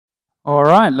All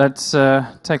right, let's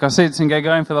take our seats and get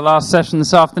going for the last session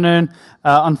this afternoon.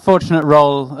 Unfortunate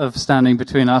role of standing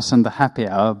between us and the happy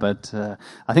hour, but I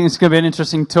think it's going to be an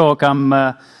interesting talk. I'm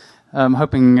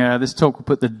hoping this talk will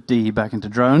put the D back into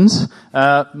drones.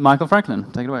 Michael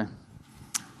Franklin, take it away.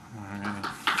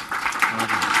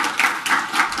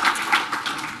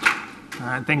 All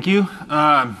right, thank you.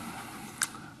 I'm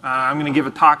going to give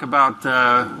a talk about,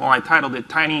 I titled it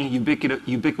Tiny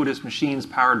Ubiquitous Machines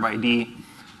Powered by D.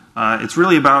 It's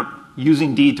really about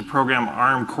using D to program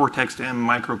ARM Cortex-M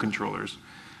microcontrollers.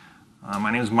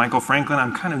 My name is Michael Franklin.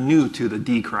 I'm kind of new to the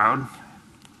D crowd.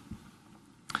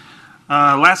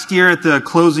 Last year at the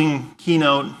closing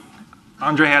keynote,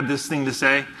 Andre had this thing to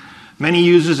say. Many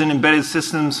users in embedded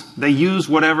systems, they use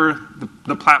whatever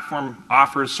the platform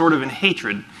offers sort of in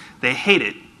hatred. They hate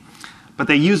it, but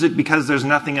they use it because there's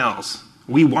nothing else.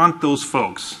 We want those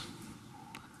folks.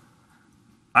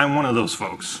 I'm one of those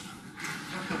folks.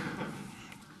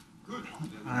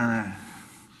 All right.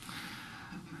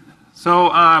 So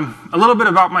a little bit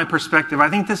about my perspective. I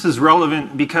think this is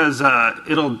relevant because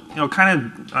it'll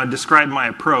kind of describe my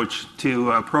approach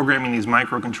to programming these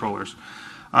microcontrollers.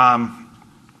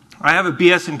 I have a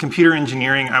BS in computer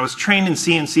engineering. I was trained in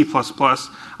C and C++.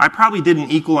 I probably did an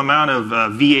equal amount of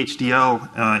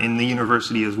VHDL in the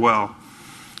university as well.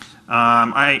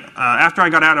 After I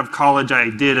got out of college, I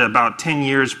did about 10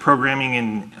 years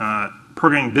programming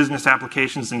business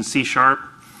applications in C#.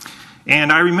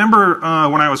 And I remember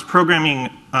when I was programming,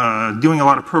 doing a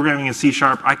lot of programming in C#,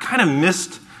 I kind of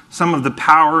missed some of the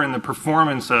power and the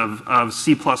performance of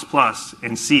C++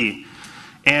 and C.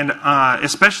 And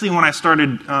especially when I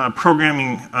started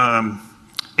programming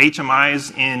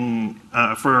HMIs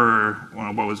for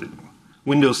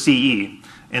Windows CE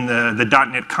in the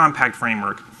 .NET Compact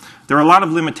framework. There are a lot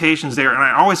of limitations there, and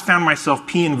I always found myself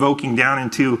p-invoking down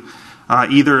into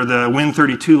either the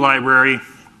Win32 library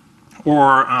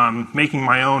or making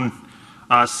my own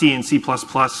C and C++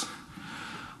 DLLs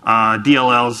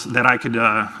that I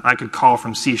could call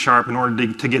from C# in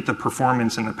order to get the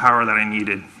performance and the power that I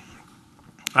needed.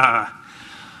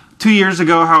 2 years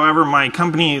ago, however,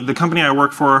 the company I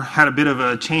work for had a bit of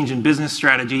a change in business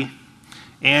strategy,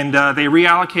 and they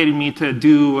reallocated me to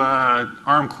do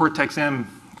ARM Cortex-M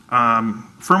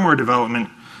firmware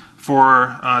development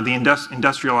for the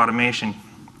industrial automation.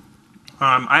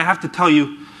 I have to tell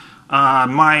you,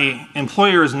 my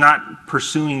employer is not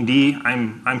pursuing D.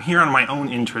 I'm here on my own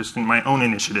interest and my own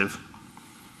initiative.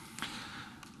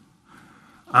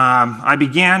 I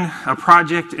began a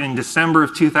project in December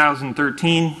of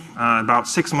 2013, about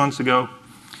 6 months ago,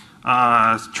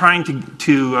 trying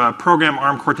to program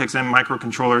ARM Cortex-M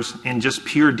microcontrollers in just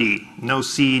pure D, no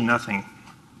C, nothing.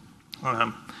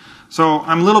 So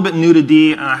I'm a little bit new to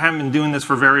D. I haven't been doing this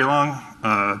for very long,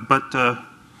 but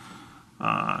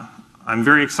I'm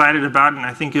very excited about it, and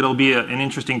I think it'll be an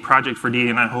interesting project for D,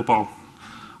 and I hope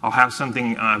I'll have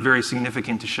something very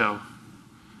significant to show.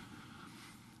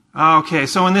 Okay,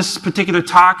 so in this particular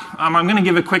talk, I'm going to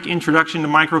give a quick introduction to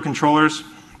microcontrollers.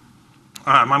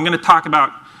 I'm going to talk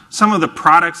about some of the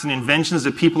products and inventions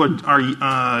that people are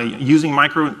using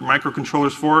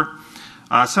microcontrollers for,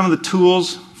 some of the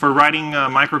tools for writing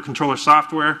microcontroller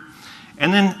software,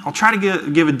 and then I'll try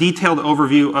to give a detailed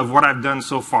overview of what I've done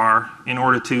so far in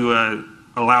order to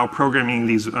allow programming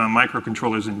these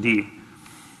microcontrollers in D.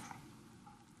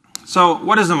 So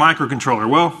what is a microcontroller?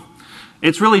 Well,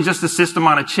 it's really just a system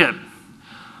on a chip.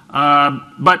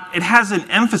 But it has an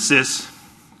emphasis.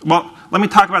 Well, let me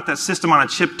talk about that system on a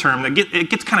chip term. It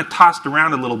gets kind of tossed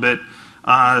around a little bit.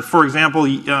 For example,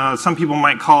 some people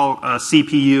might call a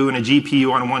CPU and a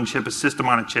GPU on one chip a system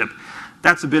on a chip.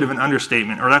 That's a bit of an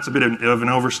understatement, or that's a bit of an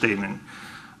overstatement.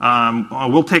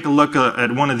 We'll take a look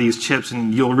at one of these chips,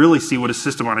 and you'll really see what a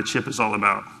system on a chip is all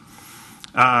about.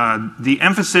 The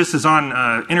emphasis is on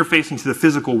interfacing to the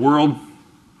physical world.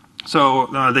 So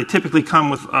they typically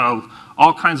come with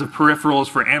all kinds of peripherals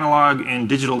for analog and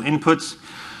digital inputs.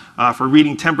 For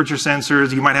reading temperature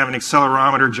sensors, you might have an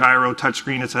accelerometer, gyro,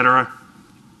 touchscreen, etc.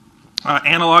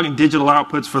 Analog and digital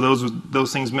outputs for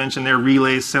those things mentioned there: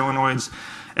 relays, solenoids,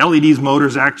 LEDs,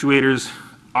 motors, actuators,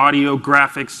 audio,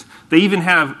 graphics. They even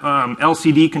have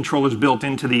LCD controllers built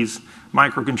into these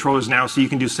microcontrollers now, so you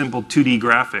can do simple 2D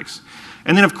graphics.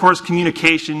 And then, of course,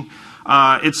 communication.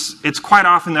 It's quite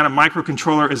often that a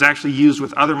microcontroller is actually used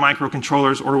with other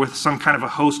microcontrollers or with some kind of a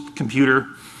host computer,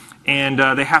 and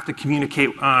they have to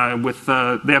communicate with.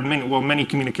 They have many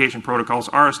communication protocols.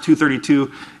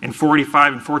 RS-232 and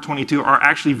 485 and 422 are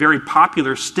actually very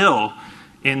popular still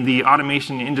in the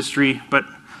automation industry, but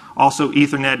also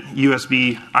Ethernet,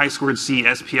 USB, I2C,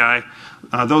 SPI.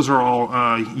 Those are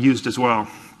all used as well.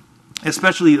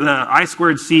 especially the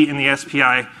I2C and the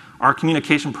SPI, are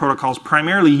communication protocols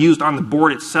primarily used on the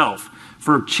board itself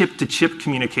for chip-to-chip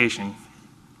communication.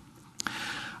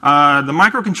 The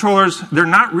microcontrollers, they're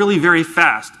not really very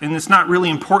fast, and it's not really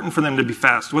important for them to be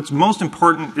fast. What's most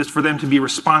important is for them to be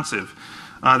responsive.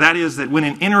 That is that when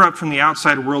an interrupt from the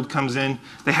outside world comes in,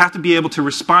 they have to be able to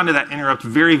respond to that interrupt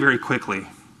very, very quickly.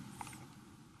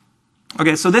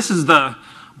 Okay, so this is the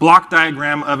block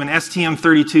diagram of an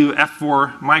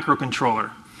STM32F4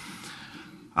 microcontroller.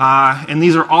 And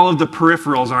these are all of the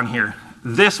peripherals on here.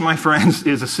 This, my friends,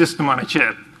 is a system on a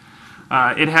chip.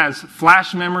 It has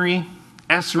flash memory,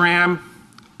 SRAM,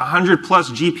 100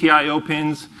 plus GPIO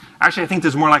pins. Actually, I think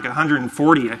there's more like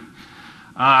 140.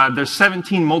 There's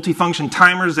 17 multifunction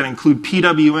timers that include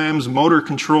PWMs, motor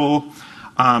control,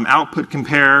 output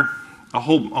compare, a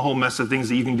whole mess of things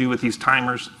that you can do with these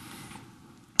timers.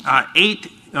 8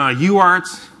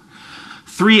 UARTs,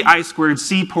 3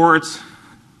 I2C ports,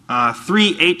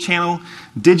 3 8-channel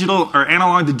digital or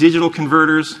analog to digital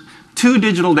converters, 2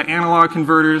 digital to analog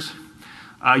converters,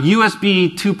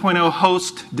 USB 2.0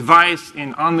 host device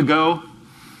and on the go,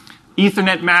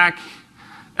 Ethernet MAC,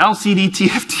 LCD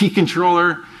TFT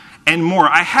controller, and more.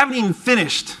 I haven't even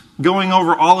finished going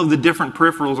over all of the different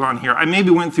peripherals on here. I maybe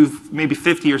went through maybe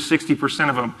 50 or 60%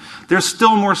 of them. There's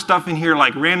still more stuff in here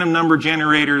like random number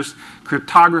generators,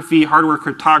 cryptography, hardware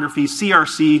cryptography,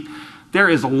 CRC. There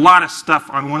is a lot of stuff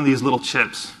on one of these little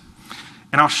chips.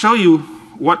 And I'll show you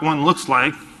what one looks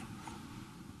like.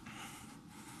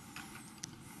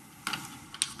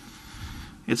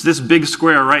 It's this big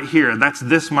square right here. That's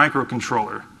this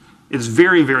microcontroller. It's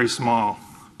very, very small,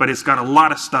 but it's got a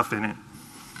lot of stuff in it.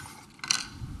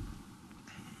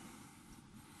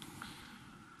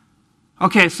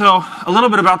 Okay, so a little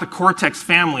bit about the Cortex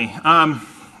family.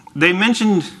 They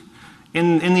mentioned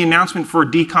in the announcement for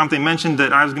DConf, they mentioned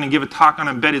that I was going to give a talk on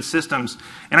embedded systems.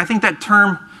 And I think that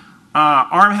term,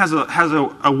 ARM has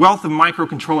a wealth of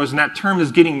microcontrollers, and that term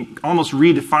is getting almost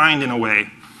redefined in a way.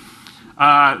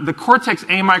 The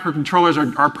Cortex-M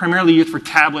microcontrollers are primarily used for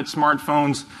tablets,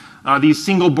 smartphones, these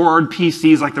single-board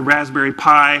PCs like the Raspberry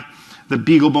Pi, the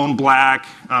BeagleBone Black,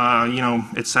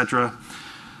 etc.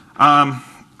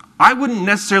 I wouldn't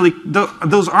necessarily,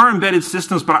 those are embedded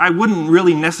systems, but I wouldn't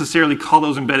really necessarily call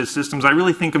those embedded systems. I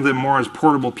really think of them more as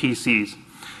portable PCs.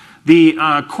 The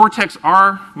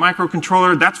Cortex-R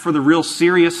microcontroller, that's for the real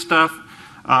serious stuff.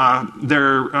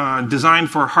 They're designed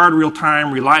for hard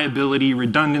real-time, reliability,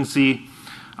 redundancy.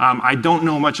 I don't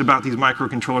know much about these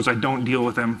microcontrollers. I don't deal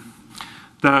with them.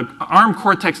 The ARM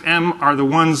Cortex-M are the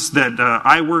ones that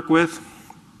I work with.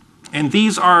 And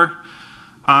these are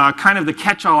kind of the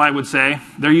catch-all, I would say.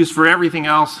 They're used for everything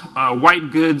else.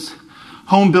 White goods,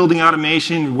 home building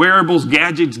automation, wearables,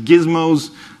 gadgets,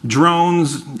 gizmos,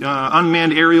 drones,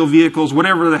 unmanned aerial vehicles,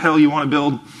 whatever the hell you want to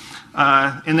build.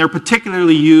 And they're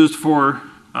particularly used for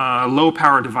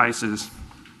low-power devices.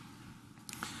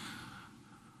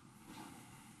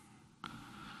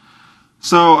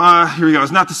 So here we go.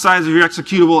 It's not the size of your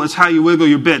executable, it's how you wiggle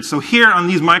your bits. So here on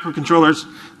these microcontrollers,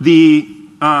 the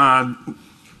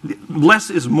less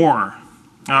is more.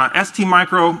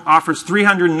 STMicro offers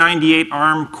 398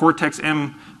 ARM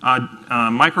Cortex-M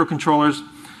microcontrollers.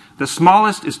 The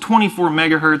smallest is 24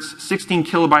 megahertz, 16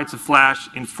 kilobytes of flash,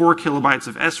 and 4 kilobytes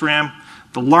of SRAM.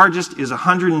 The largest is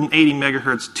 180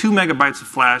 megahertz, 2 megabytes of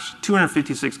flash,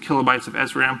 256 kilobytes of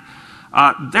SRAM.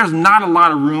 There's not a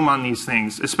lot of room on these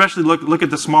things, especially look at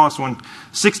the smallest one,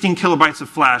 16 kilobytes of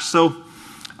flash. So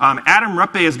Adam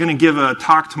Ruppe is going to give a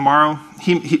talk tomorrow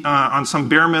on some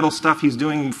bare metal stuff he's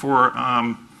doing for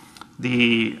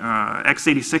the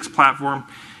x86 platform.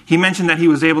 He mentioned that he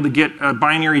was able to get a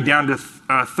binary down to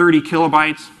 30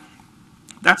 kilobytes.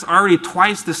 That's already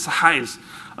twice the size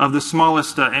of the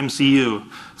smallest MCU.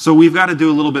 So we've got to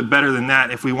do a little bit better than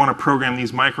that if we want to program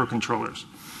these microcontrollers.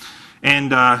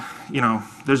 And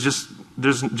there's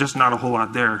just not a whole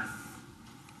lot there.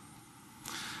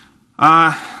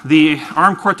 The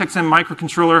ARM Cortex-M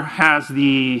microcontroller has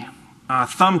the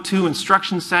thumb 2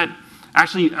 instruction set.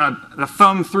 Actually, the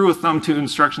thumb through a thumb 2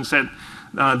 instruction set.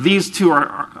 These two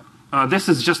are, this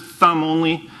is just thumb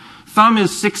only. Thumb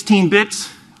is 16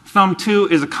 bits. Thumb 2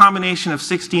 is a combination of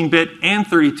 16-bit and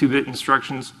 32-bit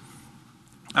instructions.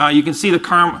 You can see the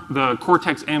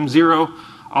Cortex-M0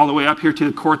 all the way up here to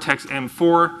the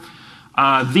Cortex-M4.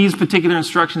 These particular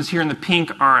instructions here in the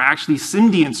pink are actually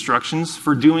SIMD instructions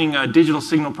for doing digital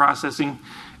signal processing.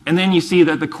 And then you see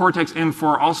that the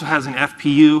Cortex-M4 also has an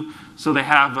FPU, so they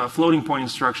have floating point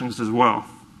instructions as well.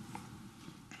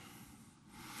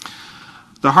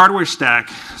 The hardware stack.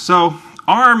 So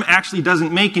ARM actually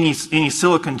doesn't make any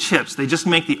silicon chips. They just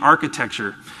make the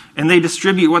architecture. And they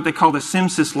distribute what they call the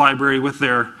SimSys library with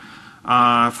their,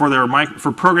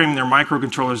 for programming their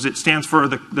microcontrollers. It stands for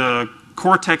the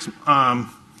Cortex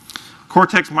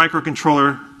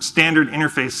microcontroller standard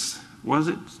interface. Was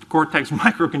it? Cortex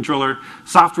microcontroller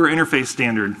software interface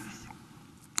standard.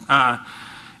 And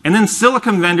then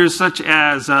silicon vendors such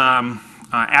as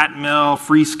Atmel,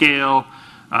 Freescale,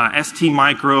 ST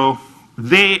Micro,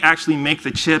 they actually make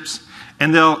the chips,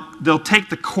 and they'll take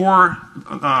the core,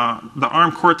 the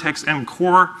ARM Cortex-M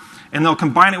core, and they'll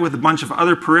combine it with a bunch of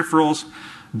other peripherals,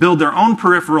 build their own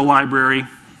peripheral library,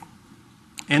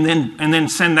 and then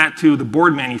send that to the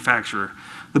board manufacturer.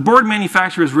 The board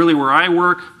manufacturer is really where I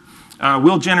work.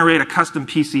 We'll generate a custom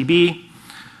PCB.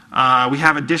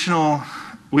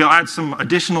 We'll add some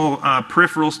additional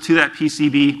peripherals to that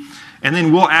PCB, and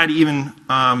then we'll add even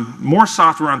more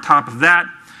software on top of that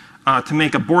to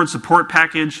make a board support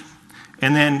package,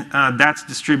 and then that's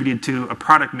distributed to a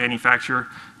product manufacturer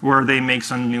where they make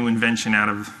some new invention out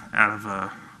of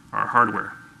our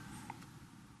hardware.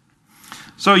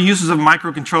 So uses of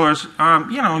microcontrollers,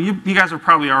 you guys are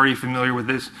probably already familiar with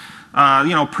this.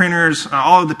 Printers,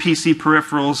 all of the PC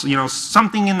peripherals,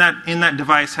 something in that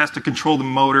device has to control the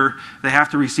motor. They have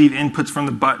to receive inputs from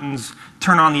the buttons,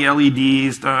 turn on the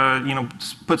LEDs,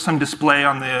 put some display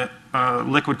on the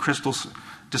liquid crystal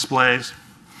displays.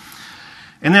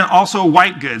 And then also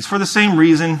white goods. For the same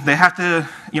reason, they have to,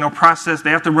 process,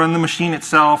 they have to run the machine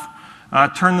itself,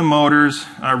 turn the motors,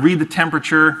 read the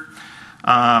temperature,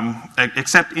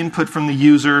 accept input from the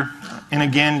user, and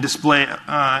again, display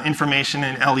information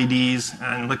in LEDs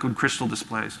and liquid crystal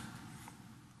displays.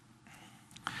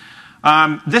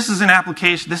 This is an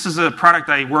application, this is a product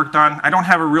I worked on. I don't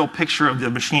have a real picture of the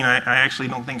machine. I actually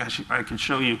don't think I could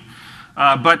show you.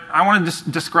 But I want to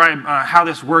describe how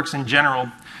this works in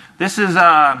general. This is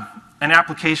an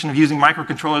application of using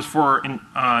microcontrollers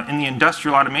in the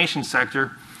industrial automation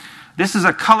sector. This is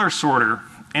a color sorter.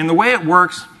 And the way it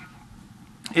works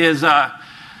is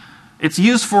it's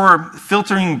used for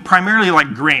filtering primarily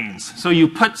like grains. So you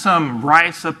put some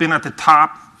rice up in at the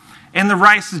top, and the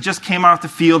rice just came off the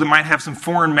field. It might have some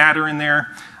foreign matter in there.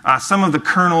 Some of the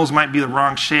kernels might be the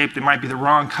wrong shape. They might be the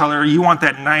wrong color. You want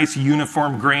that nice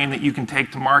uniform grain that you can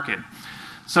take to market.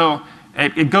 So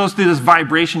it goes through this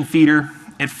vibration feeder.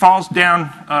 It falls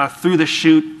down through the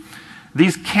chute.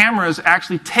 These cameras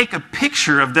actually take a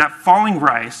picture of that falling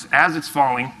rice as it's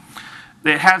falling.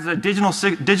 It has a digital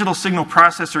signal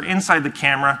processor inside the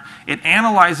camera. It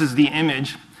analyzes the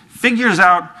image, figures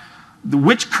out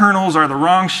which kernels are the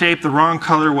wrong shape, the wrong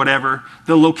color, whatever,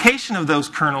 the location of those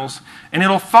kernels, and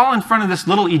it'll fall in front of this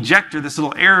little ejector, this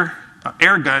little air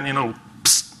gun, and it'll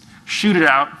shoot it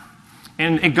out,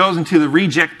 and it goes into the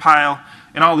reject pile,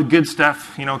 and all the good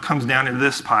stuff, comes down into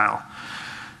this pile.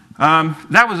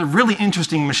 That was a really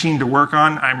interesting machine to work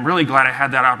on. I'm really glad I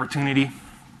had that opportunity.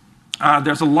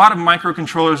 There's a lot of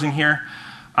microcontrollers in here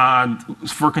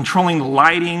for controlling the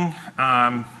lighting,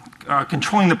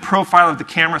 controlling the profile of the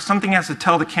camera. Something has to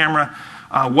tell the camera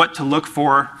what to look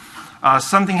for.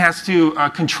 Something has to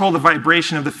control the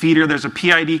vibration of the feeder. There's a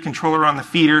PID controller on the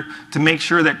feeder to make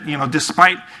sure that,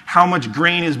 despite how much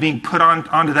grain is being put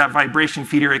onto that vibration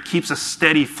feeder, it keeps a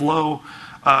steady flow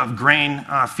of grain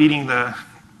feeding the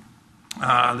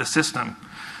system.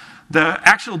 The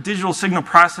actual digital signal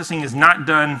processing is not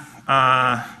done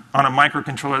on a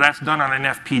microcontroller. That's done on an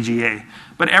FPGA.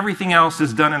 But everything else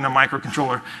is done in a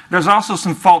microcontroller. There's also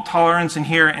some fault tolerance in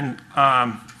here, and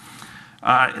a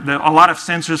lot of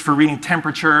sensors for reading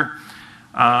temperature,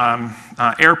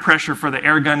 air pressure for the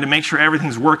air gun to make sure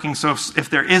everything's working. So if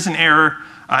there is an error,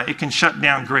 it can shut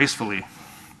down gracefully.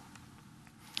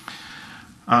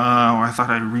 I thought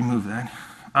I'd remove that.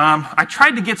 I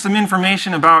tried to get some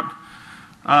information about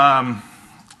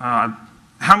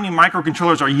how many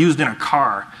microcontrollers are used in a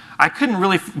car. I couldn't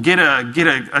really get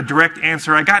a direct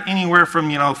answer. I got anywhere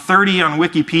from 30 on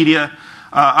Wikipedia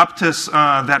up to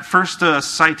that first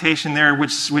citation there,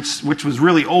 which was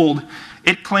really old.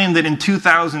 It claimed that in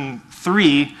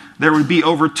 2003 there would be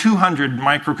over 200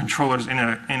 microcontrollers in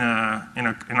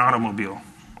an automobile.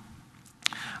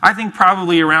 I think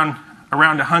probably around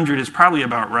 100 is probably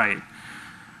about right.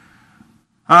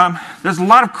 There's a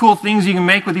lot of cool things you can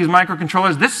make with these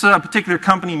microcontrollers. This particular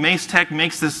company, Macetech,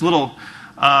 makes this little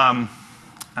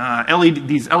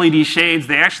these LED shades.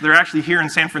 They're actually here in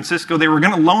San Francisco. They were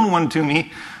going to loan one to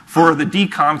me for the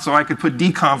DConf so I could put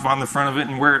DConf on the front of it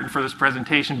and wear it for this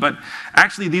presentation. But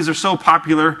actually, these are so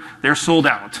popular, they're sold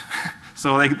out.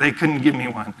 So they couldn't give me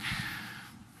one.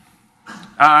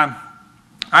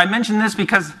 I mention this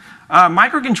because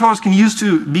Microcontrollers can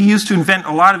be used to invent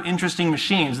a lot of interesting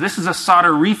machines. This is a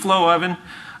solder reflow oven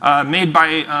made by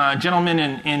a gentleman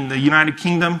in the United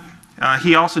Kingdom.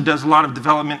 He also does a lot of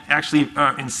development, actually,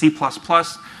 in C++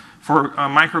 for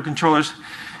microcontrollers.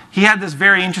 He had this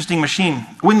very interesting machine.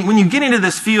 When you get into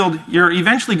this field, you're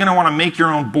eventually going to want to make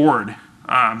your own board,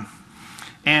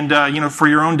 for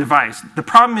your own device. The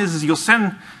problem is you'll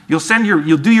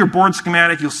do your board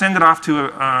schematic, you'll send it off to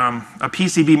a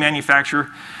PCB manufacturer.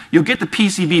 You'll get the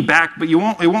PCB back, but it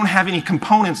won't have any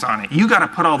components on it. You got to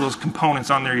put all those components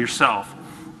on there yourself.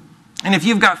 And if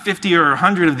you've got 50 or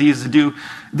 100 of these to do,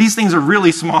 these things are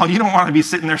really small. You don't want to be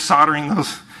sitting there soldering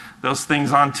those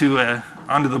things onto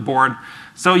the board.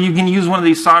 So you can use one of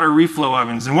these solder reflow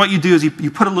ovens. And what you do is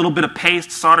you put a little bit of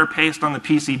solder paste on the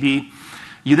PCB.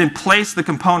 You then place the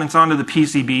components onto the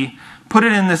PCB, put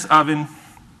it in this oven,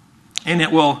 and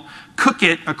it will cook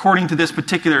it according to this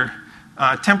particular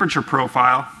temperature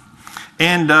profile,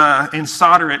 and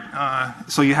solder it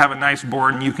so you have a nice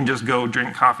board, and you can just go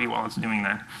drink coffee while it's doing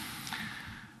that.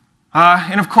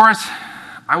 And of course,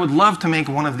 I would love to make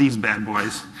one of these bad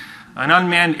boys. An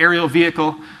unmanned aerial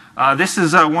vehicle. This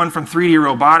is one from 3D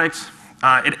Robotics.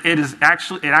 It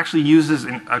actually uses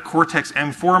a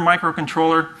Cortex-M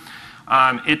microcontroller.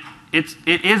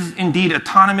 It is indeed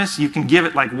autonomous. You can give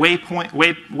it like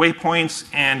waypoints,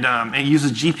 and it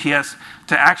uses GPS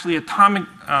to actually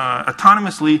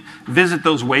autonomously visit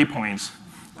those waypoints.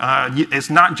 It's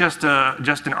not just an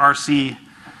RC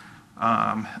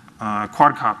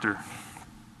quadcopter.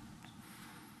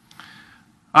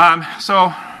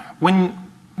 So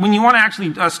when you want to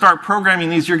actually start programming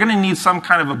these, you're going to need some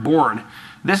kind of a board.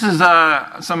 This is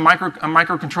a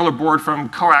microcontroller board from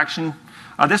Coaction.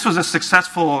 This was a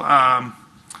successful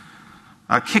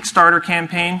Kickstarter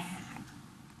campaign.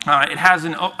 It has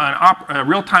a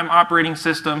real-time operating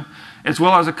system, as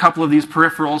well as a couple of these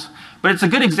peripherals. But it's a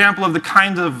good example of the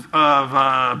kinds of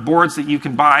boards that you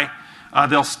can buy.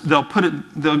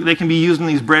 They can be used in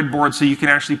these breadboards, so you can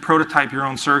actually prototype your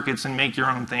own circuits and make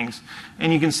your own things.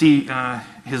 And you can see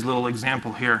his little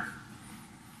example here.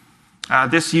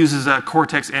 This uses a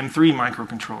Cortex-M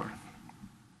microcontroller.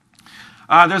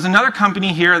 There's another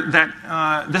company here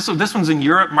that this one's in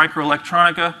Europe,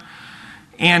 Microelectronica,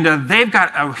 and they've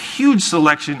got a huge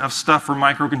selection of stuff for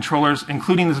microcontrollers,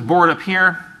 including this board up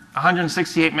here,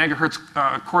 168 megahertz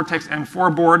Cortex-M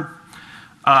board.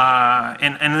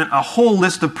 And then a whole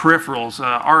list of peripherals,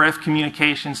 RF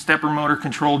communication, stepper motor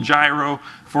control, gyro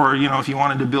for, if you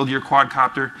wanted to build your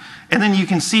quadcopter. And then you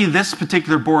can see this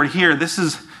particular board here. This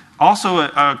is also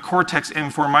a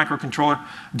Cortex-M microcontroller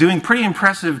doing pretty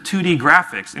impressive 2D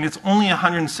graphics, and it's only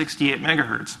 168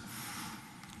 megahertz.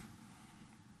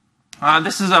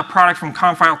 This is a product from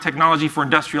Confile Technology for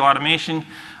industrial automation.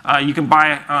 You can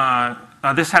buy,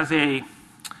 this has a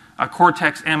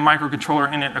Cortex-M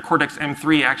microcontroller in it, a Cortex-M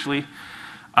actually,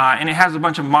 and it has a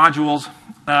bunch of modules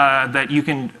that you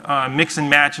can mix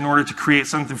and match in order to create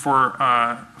something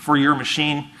for your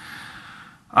machine.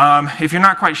 If you're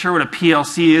not quite sure what a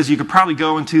PLC is, you could probably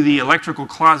go into the electrical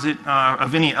closet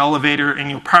of any elevator,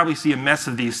 and you'll probably see a mess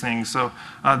of these things. So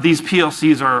these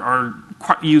PLCs are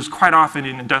used quite often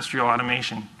in industrial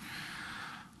automation.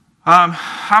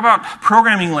 How about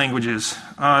programming languages?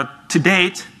 To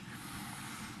date,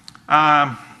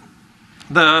 the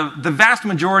vast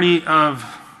majority of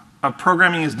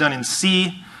programming is done in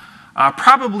C,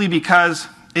 probably because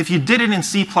if you did it in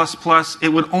C++, it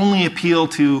would only appeal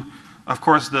to, of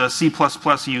course, the C++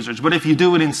 users. But if you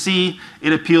do it in C,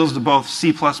 it appeals to both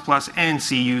C++ and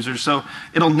C users. So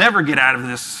it'll never get out of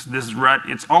this rut.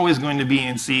 It's always going to be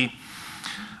in C.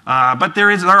 But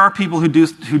there are people who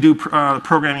do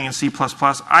programming in C++.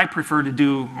 I prefer to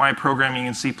do my programming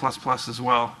in C++ as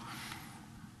well.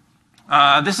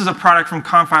 This is a product from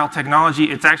Confile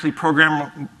Technology. It's actually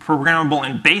programmable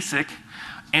in BASIC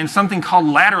and something called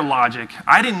ladder logic.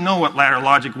 I didn't know what ladder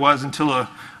logic was until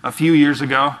a few years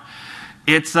ago.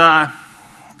 It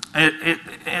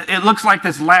looks like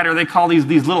this ladder. They call these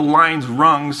little lines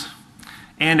rungs,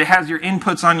 and it has your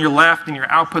inputs on your left and your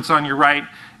outputs on your right,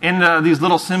 and these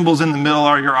little symbols in the middle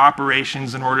are your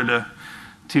operations in order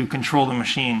to control the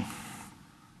machine.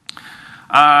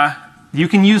 You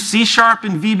can use C#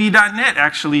 and VB.NET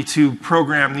actually to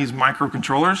program these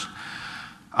microcontrollers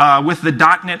with the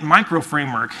 .NET Micro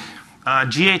framework.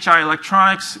 GHI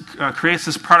Electronics creates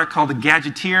this product called the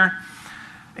Gadgeteer.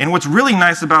 And what's really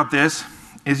nice about this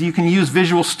is you can use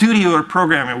Visual Studio to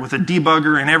program it with a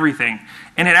debugger and everything.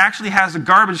 And it actually has a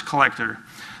garbage collector.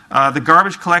 The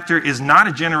garbage collector is not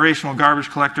a generational garbage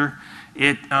collector.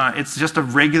 It's just a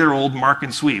regular old mark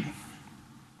and sweep.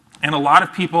 And a lot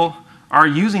of people are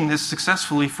using this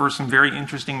successfully for some very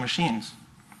interesting machines.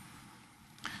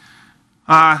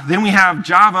 Then we have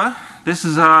Java. This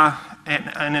is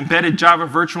an embedded Java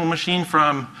virtual machine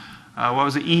from,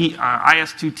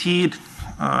 IS2T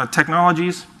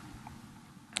Technologies.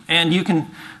 And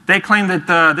they claim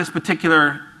that this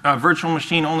particular virtual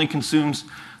machine only consumes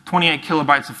 28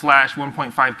 kilobytes of flash,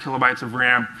 1.5 kilobytes of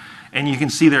RAM, and you can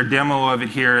see their demo of it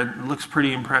here. It looks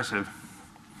pretty impressive.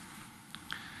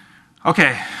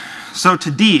 Okay, so to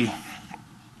D.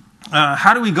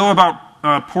 How do we go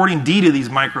about porting D to these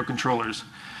microcontrollers?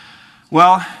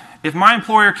 Well, if my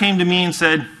employer came to me and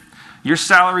said, your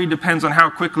salary depends on how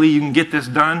quickly you can get this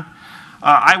done,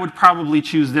 I would probably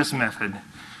choose this method.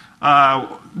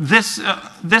 This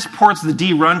ports the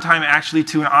D runtime actually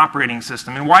to an operating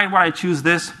system. And why would I choose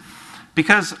this?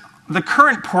 Because the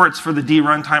current ports for the D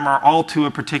runtime are all to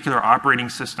a particular operating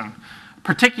system.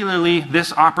 Particularly,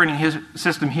 this operating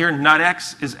system here,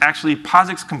 NUTX, is actually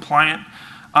POSIX compliant.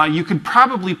 You could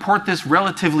probably port this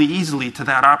relatively easily to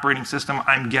that operating system,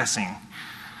 I'm guessing.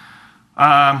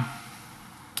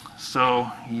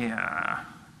 So, yeah.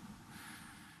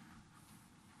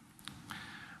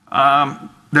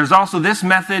 There's also this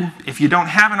method. If you don't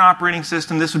have an operating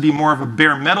system, this would be more of a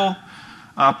bare metal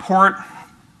port.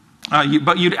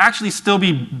 But you'd actually still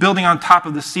be building on top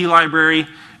of the C library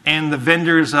and the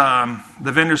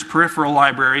vendor's peripheral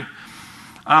library.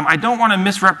 I don't want to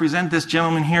misrepresent this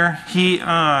gentleman here.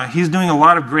 He's doing a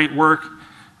lot of great work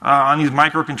on these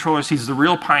microcontrollers. He's the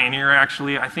real pioneer,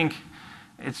 actually. I think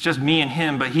it's just me and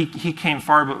him, but he came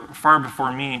far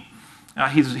before me.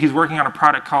 He's working on a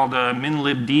product called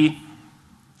MinLibD,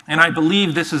 and I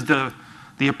believe this is the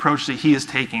approach that he is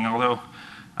taking, although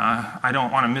I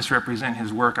don't want to misrepresent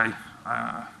his work.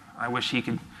 I wish he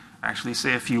could actually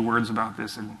say a few words about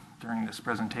this during this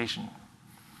presentation.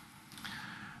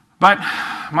 But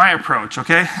my approach,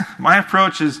 okay? My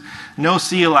approach is no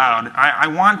C allowed. I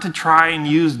want to try and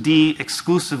use D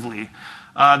exclusively.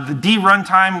 The D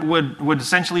runtime would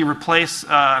essentially replace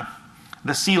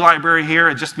the C library here.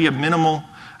 It'd just be a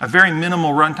very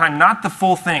minimal runtime, not the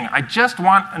full thing. I just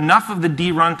want enough of the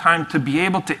D runtime to be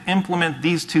able to implement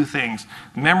these two things,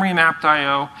 memory mapped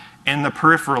I/O and the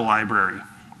peripheral library.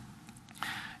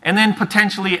 And then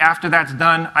potentially after that's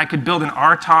done, I could build an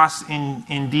RTOS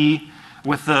in D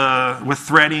with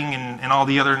threading and all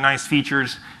the other nice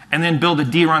features, and then build a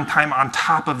D runtime on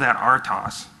top of that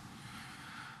RTOS.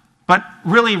 But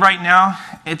really right now,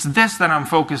 it's this that I'm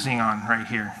focusing on right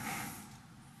here.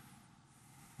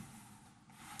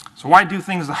 So why do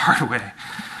things the hard way?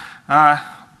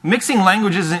 Mixing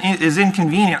languages is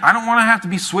inconvenient. I don't want to have to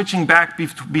be switching back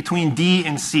between D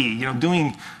and C,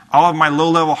 doing all of my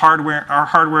low-level hardware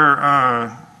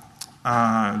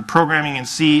programming in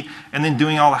C and then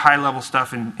doing all the high-level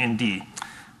stuff in D.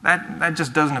 That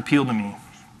just doesn't appeal to me.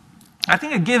 I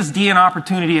think it gives D an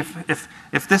opportunity,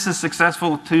 if this is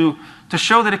successful, to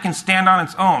show that it can stand on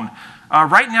its own.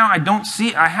 Right now,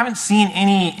 I haven't seen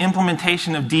any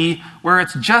implementation of D where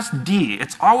it's just D.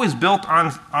 It's always built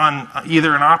on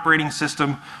either an operating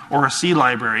system or a C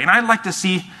library. And I'd like to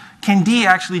see, can D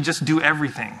actually just do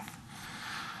everything?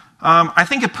 I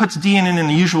think it puts D in an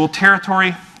unusual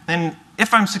territory. And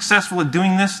if I'm successful at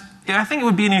doing this, I think it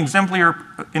would be an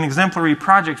exemplary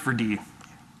project for D.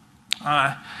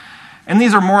 And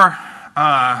these are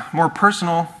more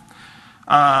personal.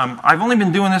 I've only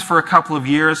been doing this for a couple of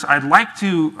years. I'd like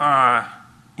to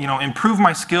improve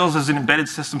my skills as an embedded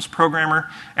systems programmer,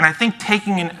 and I think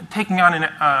taking on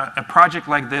a project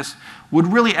like this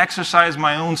would really exercise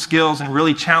my own skills and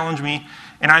really challenge me,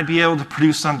 and I'd be able to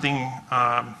produce something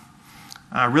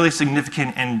really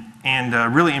significant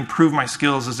and really improve my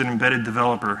skills as an embedded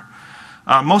developer.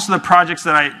 Most of the projects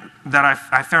that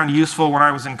I found useful when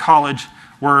I was in college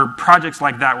were projects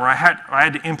like that, where I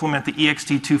had to implement the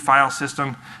ext2 file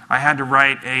system. I had to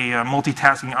write a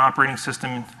multitasking operating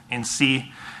system in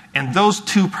C. And those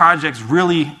two projects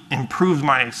really improved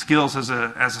my skills as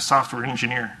a software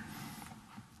engineer.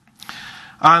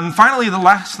 Finally, the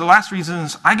last reason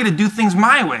is I get to do things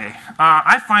my way.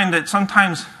 I find that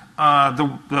sometimes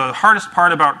the hardest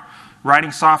part about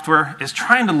writing software is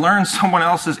trying to learn someone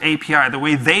else's API, the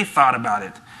way they thought about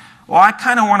it. Well, I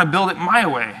kind of want to build it my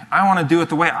way. I want to do it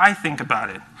the way I think about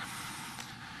it.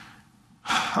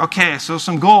 Okay, so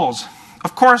some goals.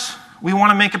 Of course, we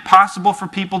want to make it possible for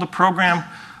people to program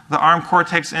the ARM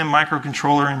Cortex-M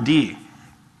microcontroller in D.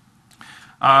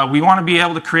 We want to be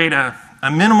able to create a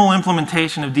minimal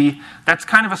implementation of D that's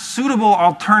kind of a suitable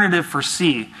alternative for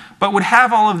C, but would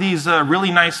have all of these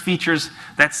really nice features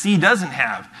that C doesn't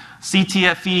have.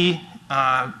 CTFE,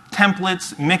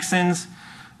 templates, mixins,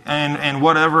 and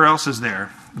whatever else is there.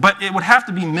 but it would have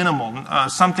to be minimal,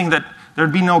 something that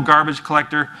there'd be no garbage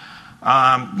collector.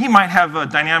 You might have a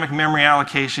dynamic memory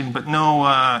allocation, but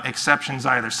no exceptions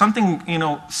either. Something,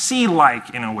 C-like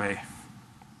in a way.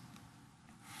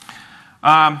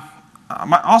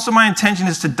 Also, my intention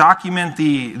is to document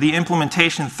the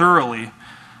implementation thoroughly.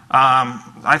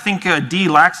 I think D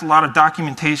lacks a lot of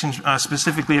documentation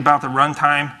specifically about the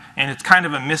runtime, and it's kind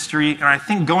of a mystery. And I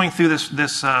think going through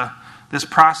this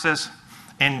process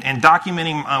and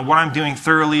documenting what I'm doing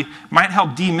thoroughly might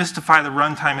help demystify the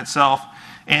runtime itself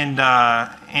and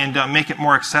make it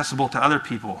more accessible to other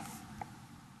people.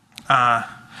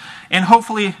 And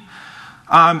hopefully,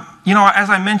 as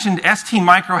I mentioned, ST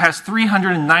Micro has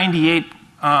 398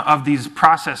 of these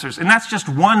processors, and that's just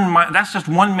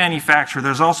one manufacturer.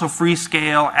 There's also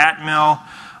Freescale, Atmel,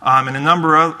 and a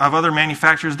number of other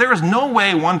manufacturers. There is no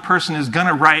way one person is going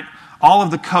to write all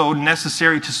of the code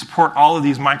necessary to support all of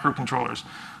these microcontrollers.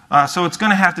 So it's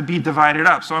going to have to be divided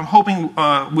up. So I'm hoping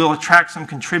we'll attract some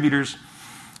contributors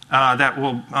that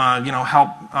will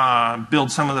help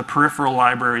build some of the peripheral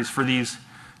libraries for these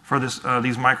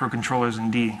microcontrollers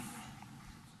in D.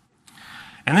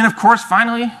 And then, of course,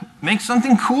 finally, make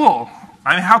something cool.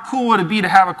 I mean, how cool would it be to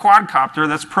have a quadcopter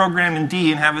that's programmed in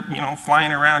D and have it,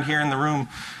 flying around here in the room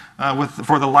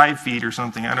for the live feed or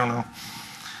something? I don't know.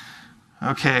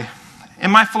 Okay.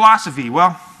 And my philosophy,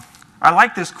 well, I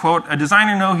like this quote. A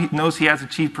designer knows he has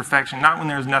achieved perfection, not when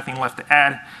there's nothing left to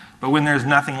add, but when there's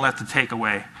nothing left to take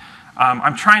away.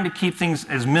 I'm trying to keep things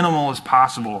as minimal as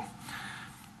possible.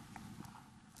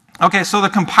 Okay, so the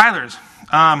compilers.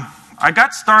 I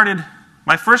got started,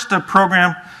 my first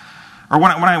program, or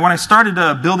when I started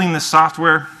building this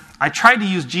software, I tried to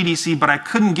use GDC, but I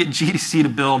couldn't get GDC to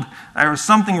build. There was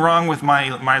something wrong with my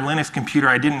Linux computer.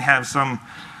 I didn't have some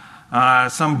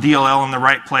DLL in the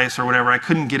right place or whatever. I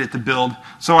couldn't get it to build.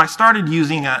 So I started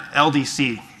using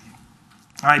LDC.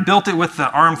 I built it with the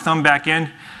ARM thumb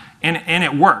backend, and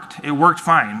it worked. It worked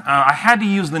fine. I had to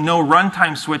use the no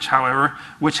runtime switch, however,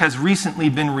 which has recently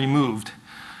been removed.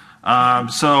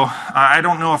 So I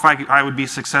don't know if I would be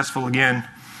successful again.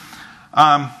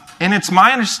 And it's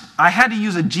I had to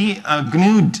use the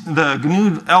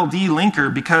GNU LD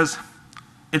linker because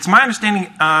it's my understanding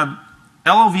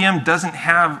LLVM doesn't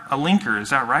have a linker.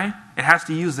 Is that right? It has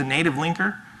to use the native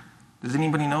linker. Does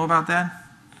anybody know about that?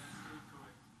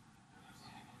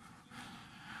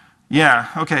 Yeah.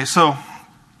 Okay. So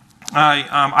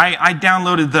I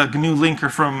downloaded the GNU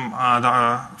linker from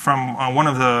one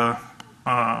of the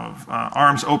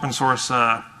ARM's open source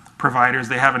providers.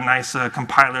 They have a nice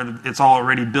compiler. It's all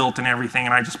already built and everything,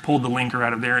 and I just pulled the linker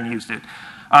out of there and used it.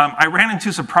 I ran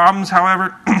into some problems,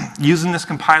 however, using this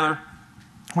compiler,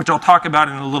 which I'll talk about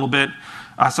in a little bit.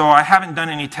 So I haven't done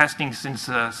any testing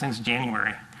since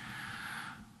January.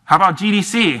 How about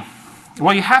GDC?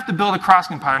 Well, you have to build a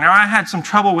cross-compiler. Now, I had some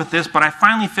trouble with this, but I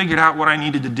finally figured out what I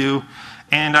needed to do,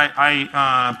 and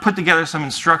I put together some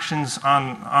instructions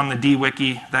on the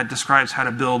DWiki that describes how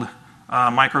to build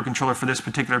a microcontroller for this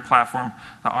particular platform,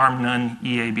 the ARM NUN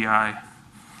EABI.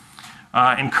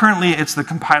 And currently, it's the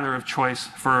compiler of choice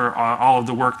for all of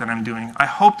the work that I'm doing. I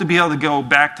hope to be able to go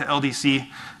back to LDC.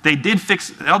 They did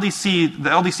fix LDC. The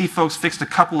LDC folks fixed a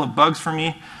couple of bugs for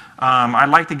me. I'd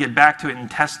like to get back to it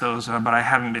and test those, but I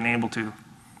haven't been able to.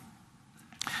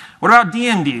 What about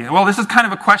DMD? Well, this is kind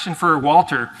of a question for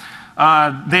Walter.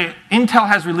 Intel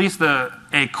has released a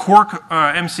Quark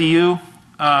MCU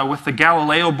with the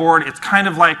Galileo board. It's kind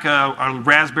of like a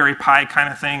Raspberry Pi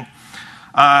kind of thing.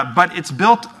 But it's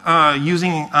built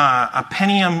using a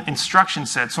Pentium instruction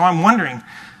set. So I'm wondering,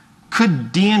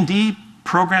 could DMD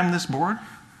program this board?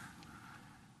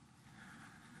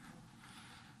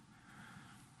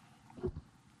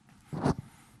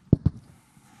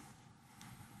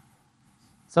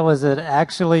 So is it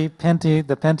actually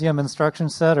the Pentium instruction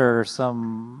set or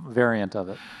some variant of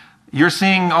it? You're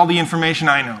seeing all the information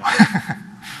I know.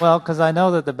 Well, because I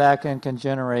know that the backend can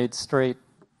generate straight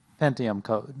Pentium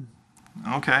code.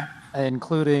 Okay.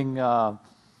 Including the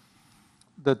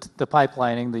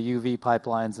pipelining, the UV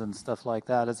pipelines and stuff like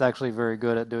that. It's actually very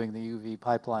good at doing the UV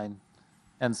pipeline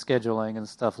and scheduling and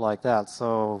stuff like that.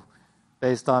 So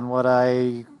based on what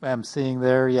I am seeing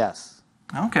there, yes.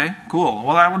 Okay, cool.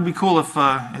 Well, that would be cool if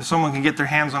someone could get their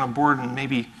hands on a board and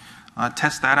maybe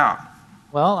test that out.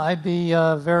 Well, I'd be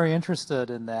very interested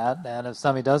in that. And if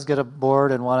somebody does get a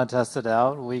board and want to test it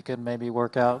out, we can maybe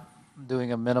work out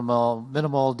doing a minimal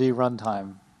D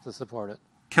runtime to support it.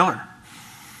 Killer.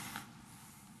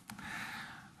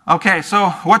 Okay, so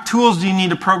what tools do you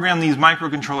need to program these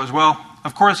microcontrollers? Well,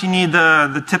 of course, you need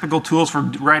the typical tools for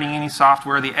writing any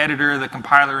software, the editor, the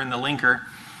compiler, and the linker.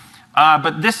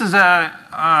 But this is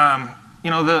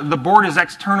the board is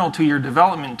external to your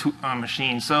development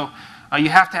machine, so you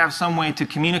have to have some way to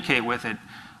communicate with it.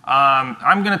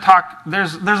 I'm going to talk.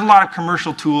 There's a lot of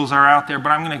commercial tools that are out there, but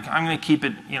I'm going to keep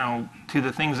it to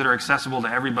the things that are accessible to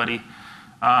everybody.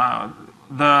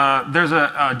 There's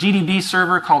a GDB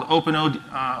server called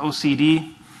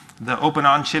OpenOCD, the Open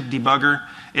On-Chip Debugger.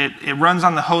 It runs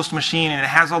on the host machine, and it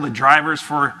has all the drivers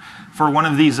for one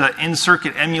of these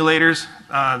in-circuit emulators.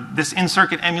 This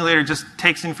in-circuit emulator just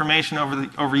takes information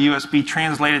over USB,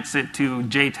 translates it to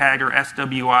JTAG or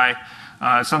SWI,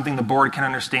 something the board can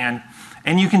understand.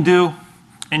 And you can do,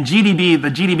 in GDB, the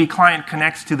GDB client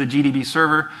connects to the GDB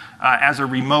server as a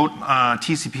remote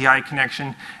TCP/IP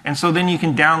connection. And so then you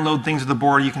can download things to the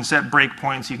board, you can set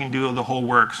breakpoints, you can do the whole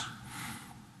works.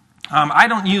 I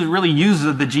don't really use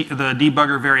the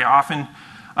debugger very often,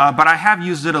 but I have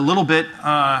used it a little bit.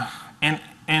 And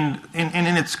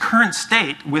in its current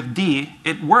state with D,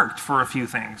 it worked for a few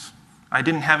things. I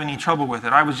didn't have any trouble with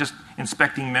it. I was just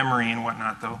inspecting memory and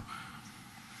whatnot, though.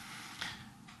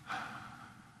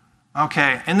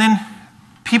 Okay, and then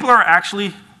people are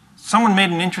actually, someone made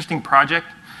an interesting project.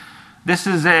 This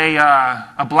is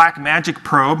a black magic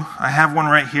probe. I have one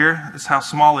right here. This is how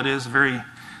small it is, a very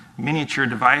miniature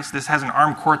device. This has an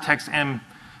ARM Cortex-M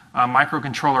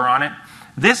microcontroller on it.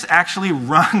 This actually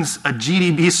runs a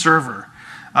GDB server.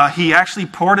 He actually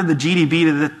ported the GDB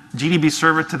to the GDB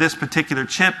server to this particular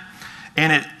chip,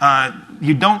 and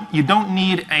you don't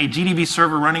need a GDB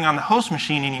server running on the host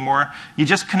machine anymore. You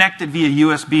just connect it via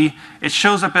USB. It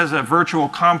shows up as a virtual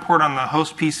COM port on the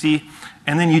host PC,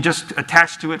 and then you just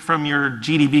attach to it from your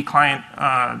GDB client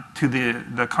to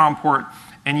the COM port,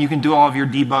 and you can do all of your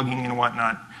debugging and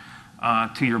whatnot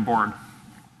to your board.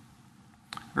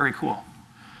 Very cool.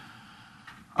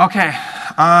 Okay.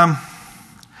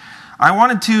 I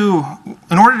wanted to,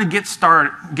 in order to get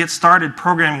started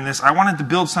programming this, I wanted to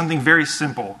build something very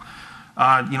simple,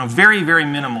 very, very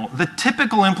minimal. The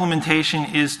typical implementation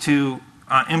is to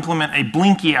implement a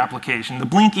Blinky application. The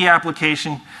Blinky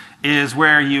application is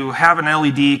where you have an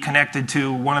LED connected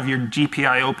to one of your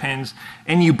GPIO pins,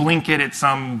 and you blink it at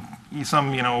some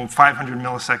 500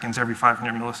 milliseconds, every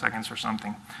 500 milliseconds or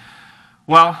something.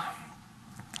 Well,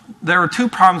 there are two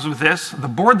problems with this. The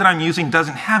board that I'm using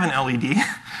doesn't have an LED.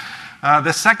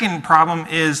 The second problem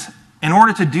is, in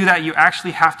order to do that, you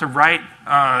actually have to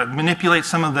manipulate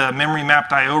some of the memory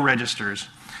mapped I/O registers.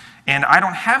 And I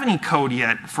don't have any code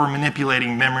yet for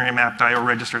manipulating memory mapped I/O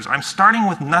registers. I'm starting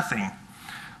with nothing.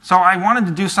 So I wanted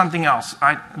to do something else.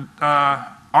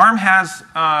 ARM has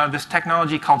this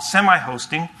technology called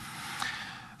semi-hosting.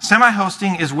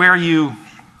 Semi-hosting is where you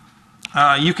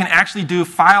can actually do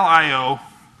file I/O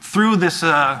through this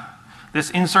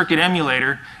in-circuit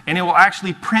emulator, and it will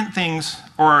actually print things,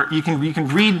 or you can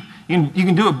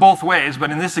do it both ways, but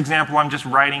in this example I'm just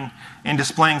writing and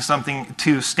displaying something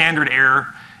to standard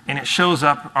error, and it shows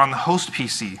up on the host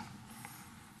PC.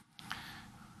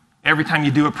 Every time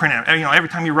you do a printf, every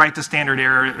time you write to standard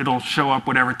error, it'll show up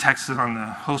whatever text is on the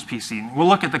host PC. We'll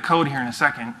look at the code here in a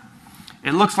second.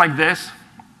 It looks like this.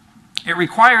 It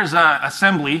requires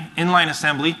assembly, inline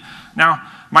assembly. Now,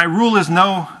 my rule is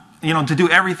to do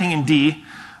everything in D,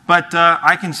 but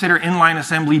I consider inline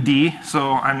assembly D,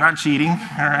 so I'm not cheating,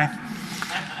 all right?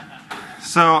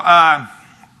 So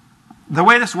the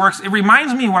way this works, it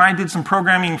reminds me when I did some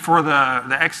programming for the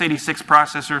x86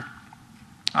 processor.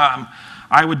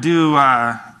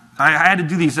 I had to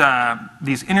do these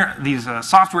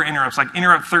software interrupts, like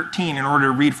interrupt 13, in order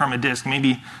to read from a disk.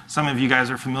 Maybe some of you guys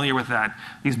are familiar with that.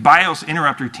 These BIOS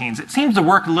interrupt routines. It seems to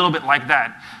work a little bit like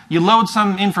that. You load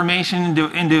some information into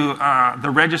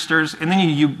the registers, and then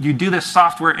you do this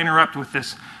software interrupt with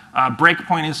this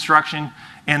breakpoint instruction,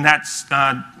 and that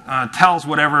tells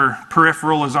whatever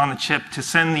peripheral is on the chip to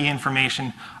send the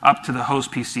information up to the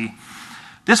host PC.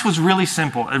 This was really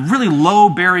simple, a really low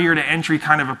barrier to entry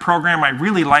kind of a program. I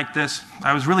really liked this.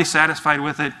 I was really satisfied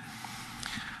with it.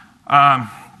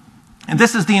 And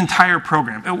this is the entire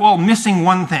program. Well, missing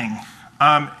one thing.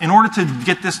 In order to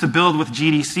get this to build with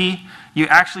GDC, you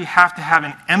actually have to have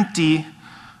an empty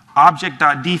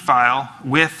object.d file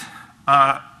with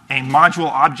a module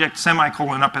object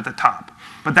semicolon up at the top.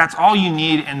 But that's all you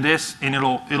need in this, and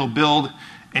it'll build,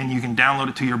 and you can download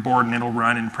it to your board, and it'll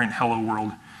run and print hello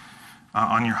world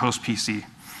on your host PC.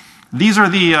 These are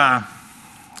the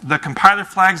compiler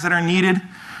flags that are needed.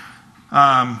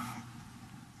 I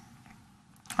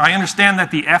understand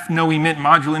that the fnoemit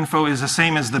module info is the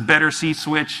same as the better C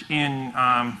switch in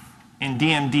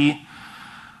DMD.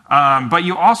 But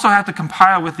you also have to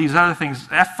compile with these other things,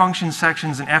 F function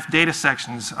sections and F data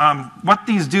sections. What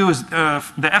these do is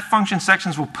the F function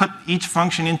sections will put each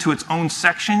function into its own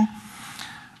section.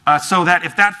 so that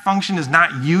if that function is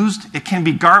not used, it can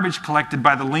be garbage collected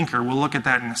by the linker. We'll look at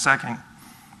that in a second.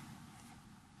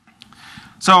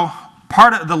 So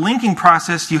part of the linking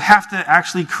process, you have to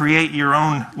actually create your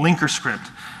own linker script.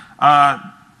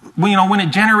 When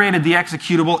it generated the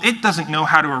executable, it doesn't know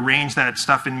how to arrange that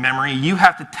stuff in memory. You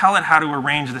have to tell it how to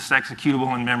arrange this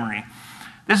executable in memory.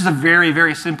 This is a very,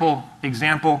 very simple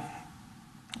example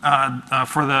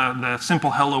for the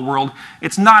simple hello world.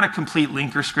 It's not a complete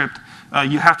linker script.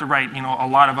 You have to write a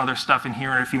lot of other stuff in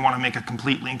here if you want to make a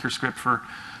complete linker script for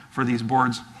these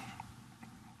boards.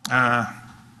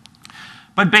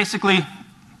 But basically,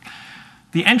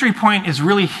 the entry point is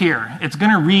really here. It's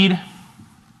going to read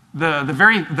the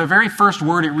very first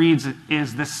word it reads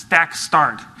is the stack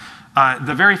start.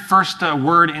 The very first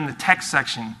word in the text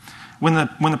section. When the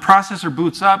processor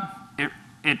boots up,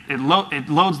 it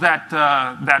loads that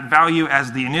value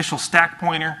as the initial stack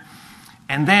pointer,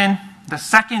 and then the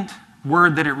second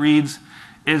word that it reads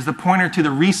is the pointer to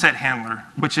the reset handler,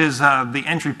 which is the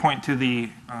entry point to the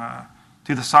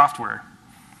software.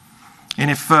 And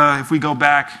if we go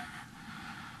back,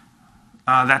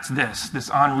 that's this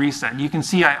on reset. You can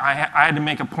see I had to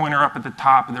make a pointer up at the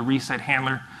top, and the reset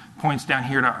handler points down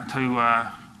here to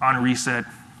on reset.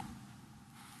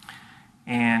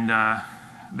 And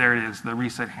there it is, the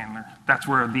reset handler. That's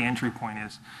where the entry point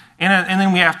is. And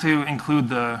then we have to include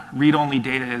the read-only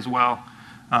data as well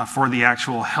for the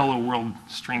actual hello world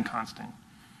string constant.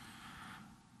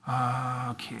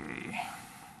 Okay.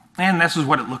 And this is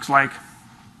what it looks like.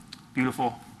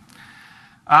 Beautiful.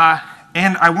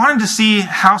 And I wanted to see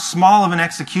how small of an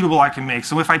executable I can make.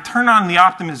 So if I turn on the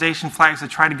optimization flags to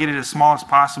try to get it as small as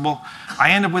possible,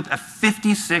 I end up with a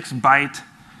 56-byte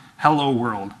hello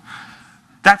world.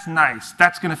 That's nice.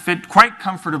 That's going to fit quite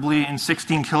comfortably in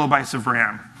 16 kilobytes of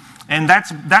RAM. And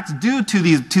that's due to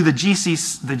the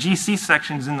GC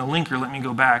sections in the linker. Let me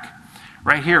go back.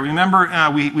 Right here.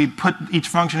 Remember, we put each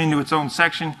function into its own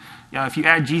section. If you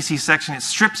add GC section, it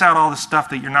strips out all the stuff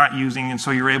that you're not using, and so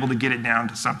you're able to get it down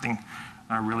to something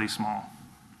really small.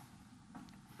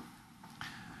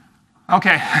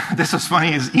 Okay, this is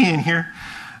funny. Is Ian here?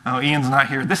 Oh, Ian's not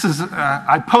here. This is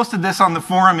I posted this on the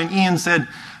forum, and Ian said,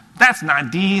 "That's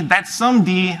not D. That's some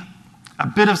D, a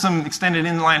bit of some extended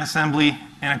inline assembly,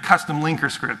 and a custom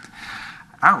linker script."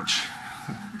 Ouch.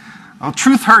 Well,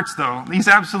 truth hurts, though. He's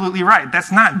absolutely right.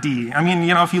 That's not D. I mean,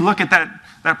 if you look at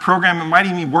that program, it might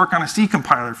even work on a C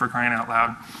compiler, for crying out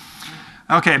loud.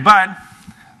 Okay, but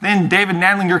then David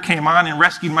Nadlinger came on and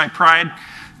rescued my pride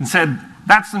and said,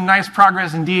 "That's some nice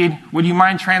progress indeed. Would you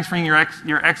mind transferring your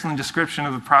excellent description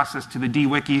of the process to the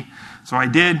D-Wiki?" So I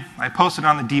did. I posted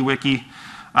on the D-Wiki.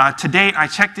 To date, I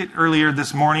checked it earlier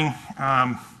this morning.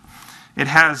 It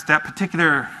has, that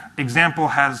particular example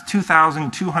has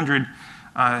 2,200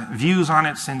 views on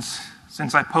it since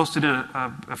I posted it,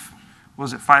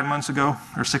 was it 5 months ago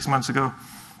or 6 months ago?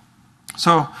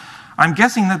 So I'm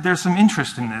guessing that there's some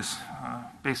interest in this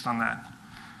based on that.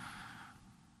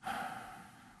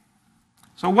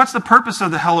 So what's the purpose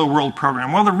of the Hello World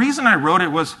program? Well, the reason I wrote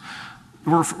it was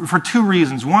for two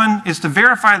reasons. One is to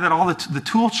verify that all the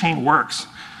tool chain works.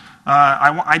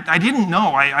 I didn't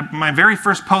know. My very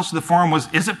first post to the forum was,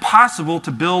 is it possible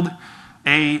to build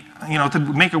to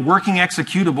make a working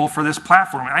executable for this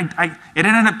platform? It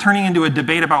ended up turning into a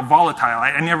debate about volatile.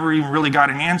 I never even really got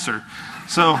an answer.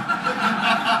 So,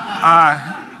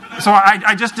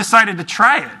 I just decided to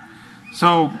try it.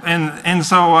 So,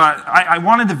 I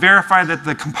wanted to verify that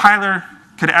the compiler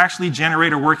could actually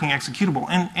generate a working executable,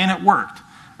 and it worked.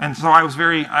 And so I was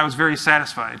very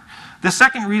satisfied. The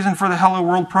second reason for the Hello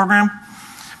World program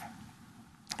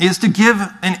is to give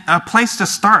a place to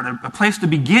start, a place to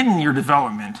begin your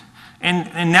development.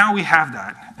 And now we have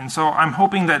that. And so I'm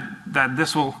hoping that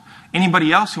this will,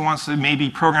 anybody else who wants to maybe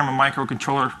program a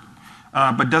microcontroller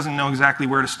but doesn't know exactly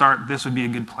where to start, this would be a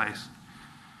good place.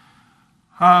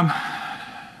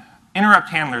 Interrupt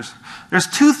handlers. There's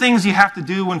two things you have to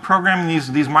do when programming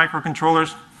these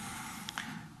microcontrollers.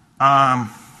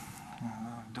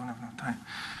 Don't have enough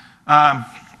time.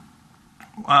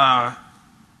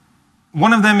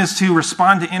 One of them is to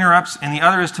respond to interrupts, and the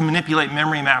other is to manipulate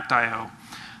memory mapped I/O.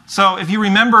 So if you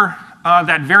remember,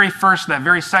 that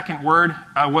very second word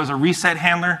was a reset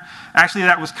handler. Actually,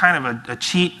 that was kind of a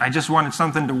cheat. I just wanted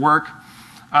something to work.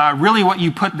 Really what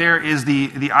you put there is the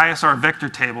ISR vector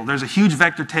table. There's a huge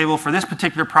vector table. For this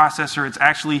particular processor, it's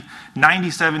actually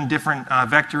 97 different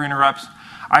vector interrupts.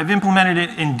 I've implemented it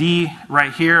in D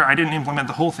right here. I didn't implement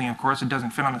the whole thing, of course. It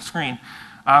doesn't fit on the screen.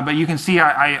 But you can see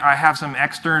I have some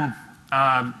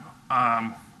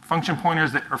function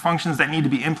pointers or functions that need to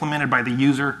be implemented by the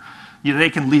user They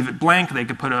can leave it blank. They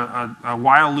could put a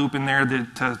while loop in there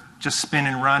to just spin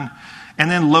and run. And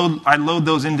then I load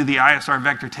those into the ISR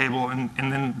vector table, and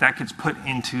then that gets put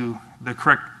into the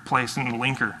correct place in the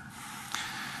linker.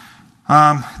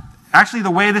 Actually,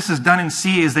 the way this is done in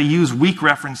C is they use weak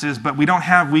references, but we don't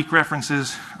have weak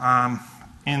references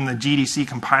in the GDC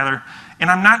compiler. And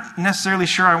I'm not necessarily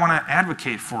sure I want to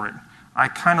advocate for it. I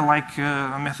kind of like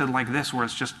a method like this where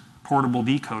it's just portable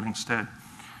decode instead.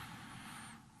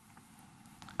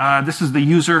 This is the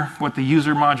user, what the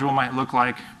user module might look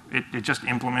like. It just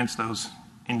implements those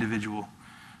individual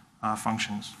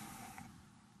functions.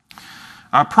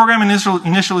 Program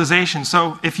initialization.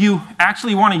 So if you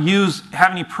actually want to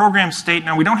have any program state,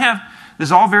 now we don't have, this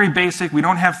is all very basic. We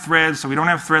don't have threads, so we don't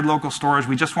have thread local storage.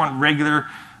 We just want regular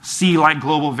C-like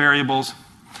global variables.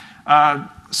 I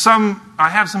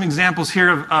have some examples here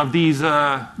of these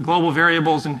global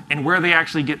variables and where they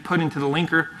actually get put into the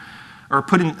linker, or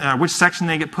which section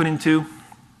they get put into.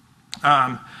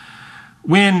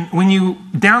 When you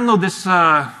download this,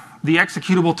 the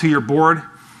executable to your board,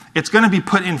 it's going to be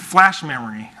put in flash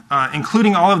memory,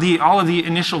 including all of the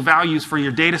initial values for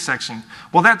your data section.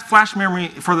 Well, that flash memory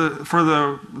for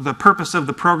the purpose of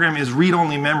the program is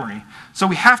read-only memory. So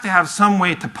we have to have some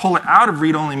way to pull it out of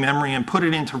read-only memory and put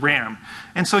it into RAM.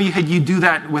 And so you do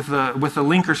that with the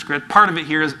linker script. Part of it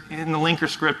here is in the linker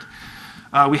script.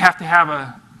 We have to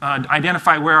have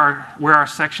identify where our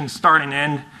sections start and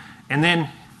end, and then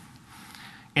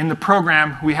in the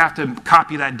program we have to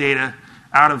copy that data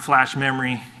out of flash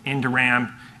memory into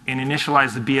RAM and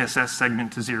initialize the BSS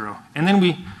segment to 0. And then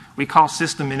we call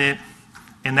system init,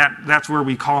 and that's where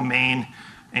we call main,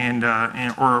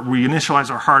 or we initialize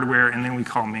our hardware and then we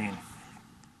call main.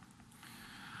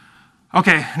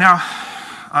 Okay, now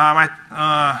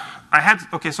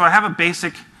so I have a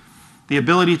basic, the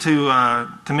ability to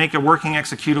make a working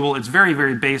executable. It's very,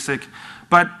 very basic,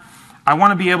 but I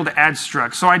want to be able to add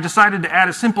structs. So I decided to add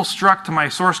a simple struct to my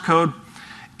source code,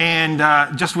 and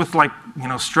just with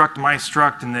struct my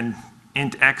struct and then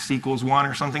int x equals 1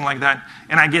 or something like that,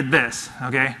 and I get this.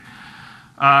 Okay,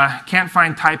 can't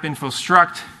find type info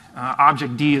struct.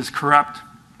 Object D is corrupt,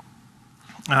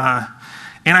 and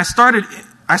I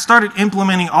started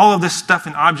implementing all of this stuff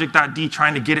in object.d,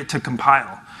 trying to get it to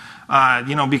compile.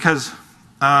 Because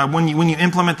when you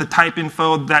implement the type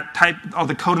info,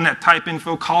 the code in that type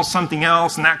info calls something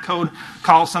else, and that code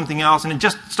calls something else, and it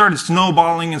just started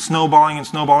snowballing and snowballing and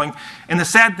snowballing. And the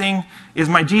sad thing is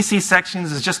my GC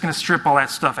sections is just going to strip all that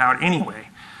stuff out anyway.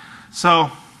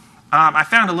 So I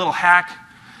found a little hack.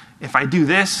 If I do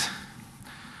this,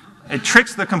 it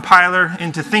tricks the compiler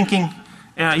into thinking,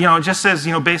 it just says,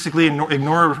 basically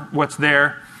ignore what's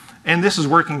there. And this is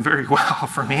working very well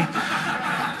for me.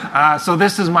 So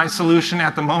this is my solution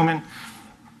at the moment.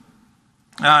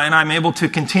 And I'm able to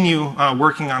continue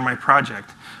working on my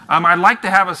project. I'd like to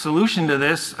have a solution to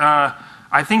this.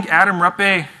 I think Adam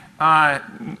Ruppe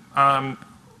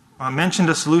mentioned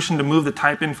a solution to move the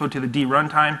type info to the D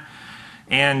runtime.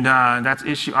 And that's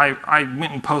issue. I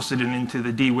went and posted it into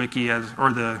the D wiki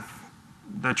or the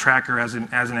tracker as an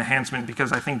enhancement,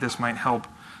 because I think this might help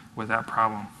with that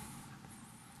problem.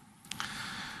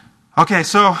 Okay,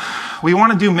 so we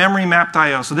want to do memory mapped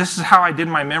I/O. So this is how I did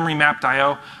my memory mapped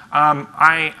I/O.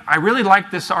 I really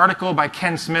like this article by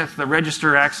Ken Smith, the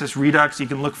Register Access Redux. You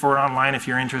can look for it online if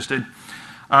you're interested.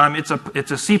 It's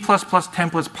a C++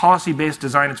 templates policy-based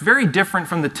design. It's very different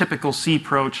from the typical C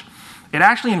approach. It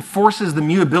actually enforces the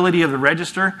mutability of the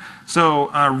register.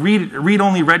 So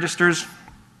read-only registers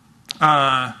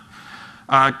are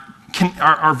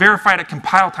verified at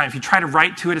compile time. If you try to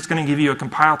write to it, it's going to give you a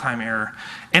compile time error.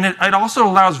 And it also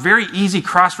allows very easy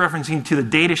cross-referencing to the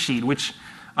data sheet, which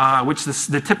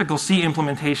the typical C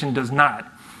implementation does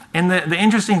not. And the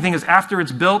interesting thing is, after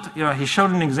it's built, he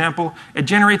showed an example, it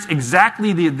generates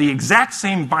exactly the exact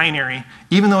same binary,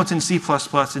 even though it's in C++.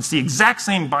 It's the exact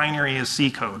same binary as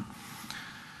C code.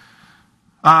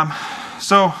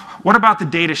 So what about the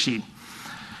data sheet?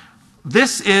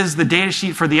 This is the data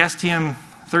sheet for the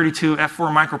STM32 F4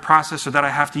 microprocessor that I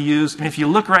have to use. And if you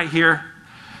look right here,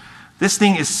 this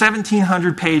thing is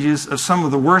 1,700 pages of some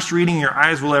of the worst reading your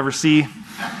eyes will ever see.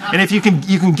 And if you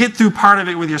can get through part of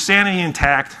it with your sanity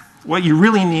intact, what you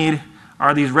really need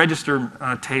are these register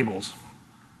tables.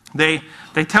 They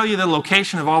tell you the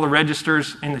location of all the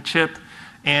registers in the chip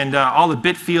and all the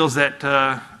bit fields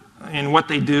and what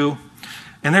they do.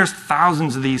 And there's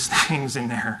thousands of these things in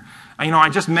there. I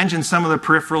just mentioned some of the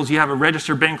peripherals. You have a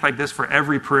register bank like this for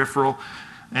every peripheral.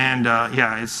 And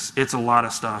yeah, it's a lot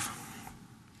of stuff.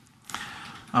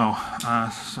 So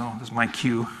this is my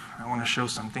cue. I want to show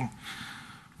something.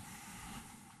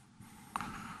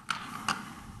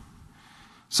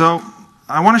 So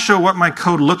I want to show what my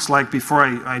code looks like before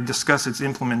I discuss its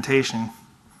implementation.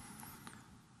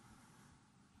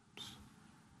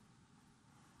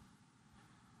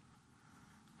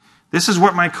 This is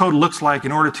what my code looks like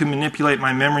in order to manipulate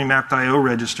my memory mapped I/O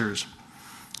registers.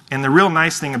 And the real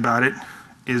nice thing about it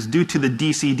is, due to the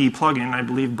DCD plugin, I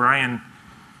believe Brian,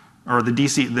 or the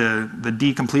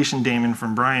decompletion daemon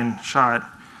from Brian Schott,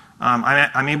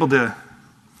 I'm able to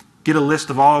get a list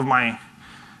of all of my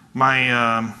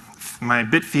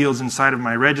bit fields inside of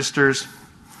my registers.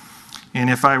 And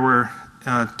if I were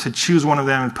to choose one of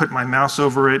them and put my mouse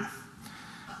over it,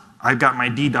 I've got my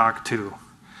DDoc too.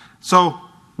 So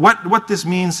what this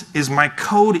means is my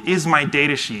code is my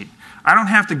data sheet. I don't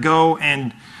have to go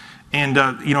and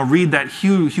read that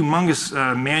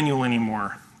humongous manual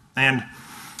anymore. And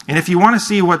if you want to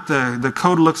see what the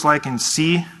code looks like in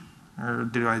C, or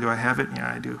do I have it?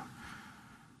 Yeah, I do.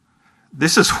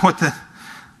 This is what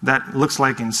that looks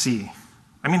like in C.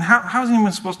 I mean, how is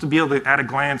anyone supposed to be able to, at a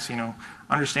glance,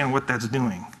 understand what that's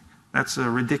doing? That's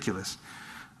ridiculous.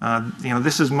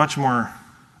 This is much more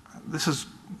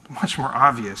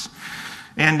obvious.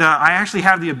 And I actually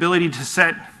have the ability to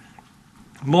set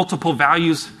multiple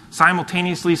values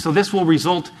simultaneously, so this will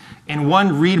result in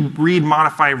one read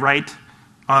modify write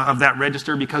of that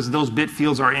register, because those bit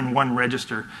fields are in one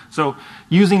register. So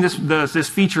using this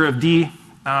feature of D,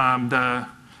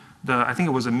 I think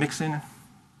it was a mix-in.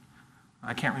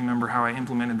 I can't remember how I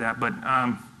implemented that, but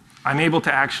I'm able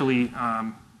to actually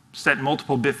set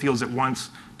multiple bit fields at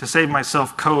once to save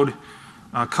myself code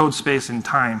space and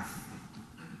time.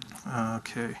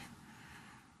 Okay.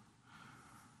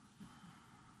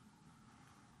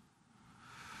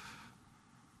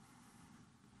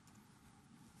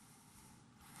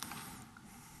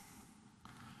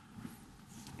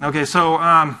 Okay, so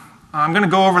I'm going to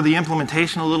go over the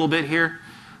implementation a little bit here.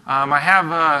 I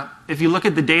have, if you look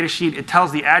at the data sheet, it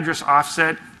tells the address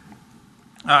offset.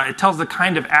 It tells the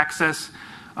kind of access.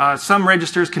 Some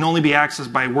registers can only be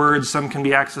accessed by words. Some can be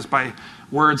accessed by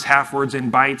words, half words,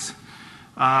 and bytes.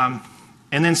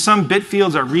 And then some bit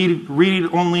fields are read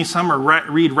only. Some are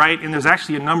read write. And there's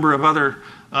actually a number of other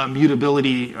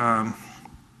mutability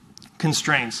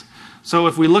constraints. So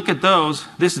if we look at those,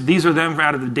 these are them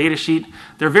out of the data sheet.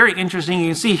 They're very interesting. You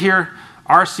can see here,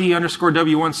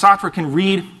 RC_W1, software can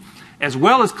read as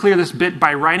well as clear this bit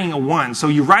by writing a 1. So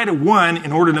you write a 1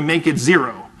 in order to make it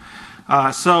 0.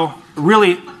 So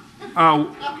really,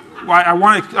 I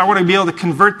want to be able to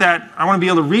convert that. I want to be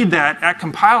able to read that at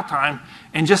compile time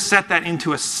and just set that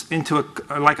into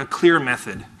a clear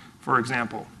method, for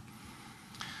example.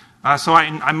 So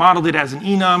I modeled it as an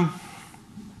enum.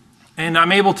 And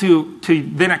I'm able to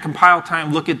then at compile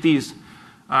time look at these,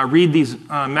 read these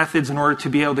methods in order to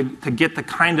be able to get the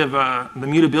kind of the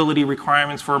mutability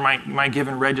requirements for my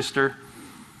given register.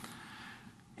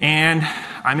 And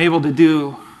I'm able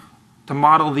to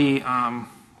model the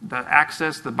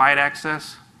access, the byte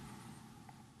access.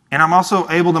 And I'm also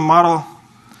able to model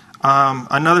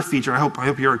another feature. I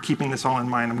hope you're keeping this all in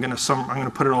mind. I'm going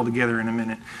to put it all together in a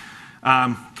minute.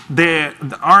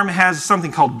 The ARM has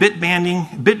something called bit banding.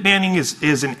 Bit banding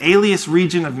is an alias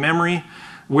region of memory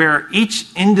where each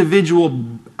individual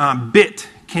bit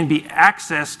can be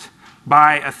accessed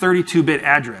by a 32-bit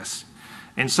address.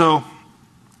 And so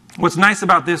what's nice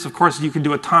about this, of course, you can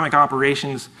do atomic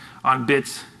operations on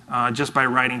bits just by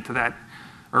writing to that,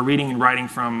 or reading and writing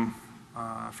from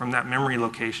that memory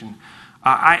location.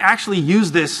 I actually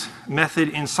use this method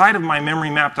inside of my memory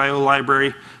mapped I/O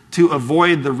library to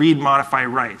avoid the read modify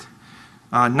write,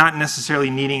 not necessarily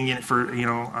needing it for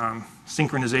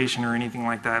synchronization or anything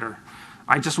like that. Or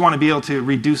I just want to be able to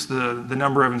reduce the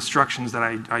number of instructions that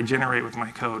I generate with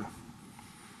my code.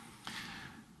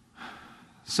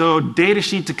 So data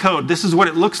sheet to code. This is what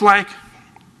it looks like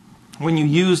when you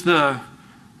use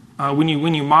when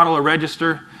you model a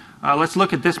register. Let's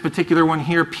look at this particular one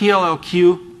here.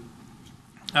 PLLQ.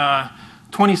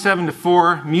 27 to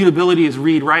 4, mutability is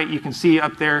read write. You can see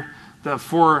up there the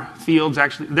 4 fields.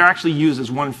 They're actually used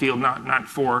as one field, not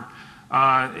 4.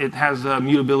 It has a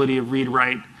mutability of read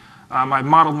write. I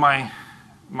modeled my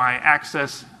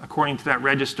access according to that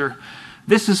register.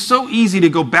 This is so easy to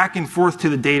go back and forth to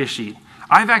the data sheet.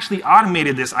 I've actually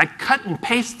automated this. I cut and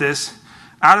paste this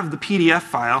out of the PDF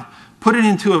file, put it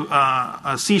into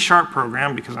a C#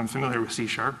 program, because I'm familiar with C#,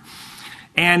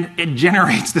 and it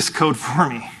generates this code for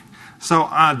me. So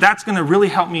that's going to really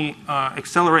help me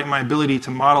accelerate my ability to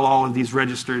model all of these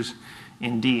registers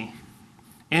in D.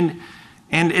 And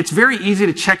it's very easy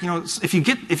to check. If you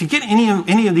get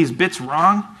any of these bits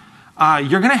wrong,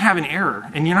 you're going to have an error,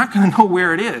 and you're not going to know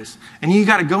where it is. And you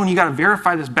got to go and you got to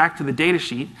verify this back to the data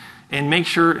sheet. and make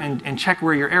sure and check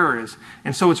where your error is.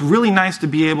 And so it's really nice to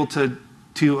be able to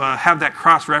have that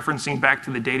cross-referencing back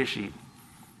to the data sheet.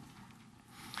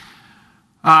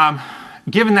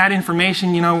 Given that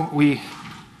information,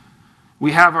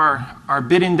 we have our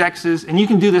bit indexes, and you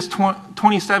can do this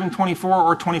 2724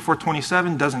 or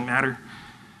 2427, doesn't matter.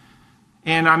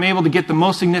 And I'm able to get the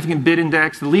most significant bit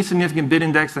index, the least significant bit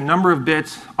index, the number of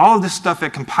bits, all of this stuff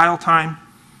at compile time.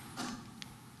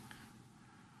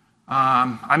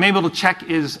 I'm able to check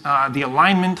is the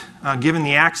alignment given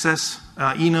the access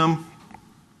enum.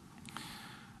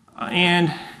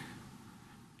 And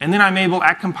then I'm able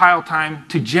at compile time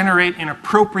to generate an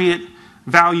appropriate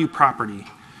value property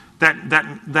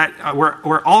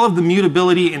where all of the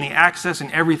mutability and the access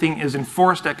and everything is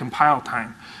enforced at compile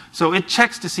time. So it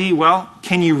checks to see, well,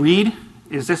 can you read?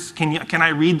 Can I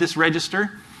read this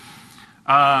register?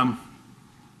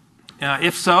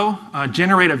 If so,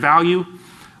 generate a value.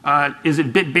 Is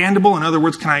it bit bandable? In other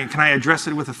words, can I address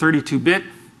it with a 32-bit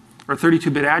or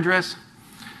 32-bit address?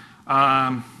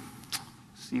 Let's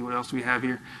see what else we have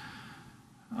here.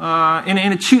 And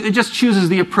it just chooses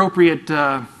the appropriate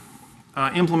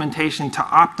implementation to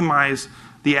optimize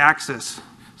the access.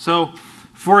 So,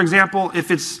 for example, if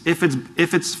it's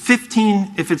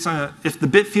 15, if the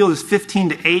bit field is 15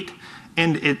 to 8,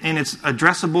 and it's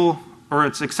addressable or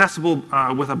it's accessible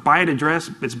with a byte address,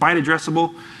 it's byte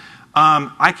addressable.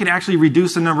 I can actually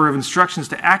reduce the number of instructions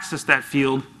to access that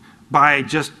field by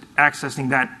just accessing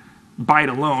that byte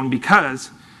alone, because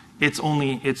it's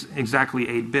exactly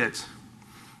 8 bits.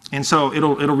 And so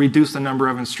it'll reduce the number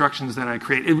of instructions that I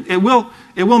create. It will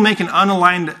make an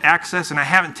unaligned access, and I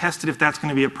haven't tested if that's going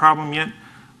to be a problem yet.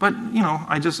 But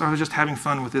I was just having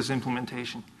fun with this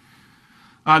implementation.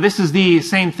 This is the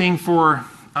same thing for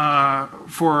a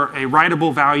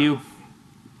writable value,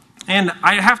 and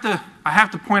I have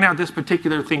to point out this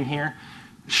particular thing here,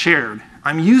 shared.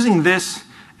 I'm using this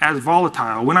as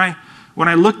volatile. When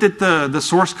I looked at the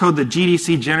source code that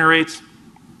GDC generates,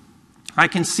 I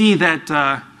can see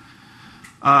that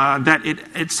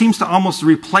it seems to almost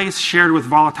replace shared with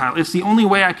volatile. It's the only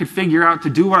way I could figure out to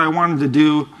do what I wanted to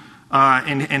do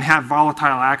and have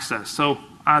volatile access. So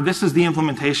this is the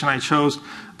implementation I chose.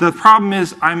 The problem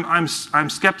is I'm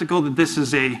skeptical that this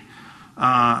is a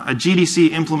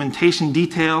GDC implementation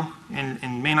detail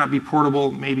and may not be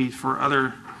portable, maybe for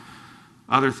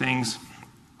other things.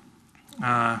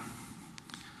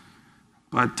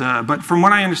 But from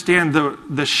what I understand,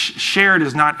 the shared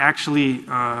is not actually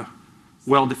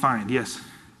well defined. Yes.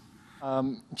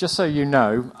 Just so you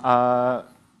know,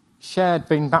 shared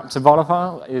being mapped to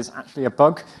volatile is actually a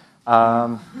bug.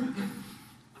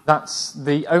 That's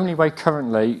the only way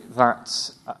currently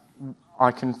that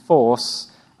I can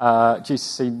force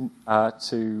GCC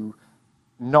to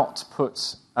not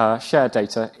put shared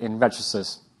data in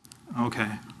registers.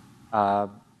 Okay.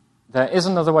 There is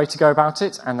another way to go about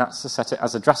it, and that's to set it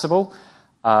as addressable.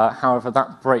 However,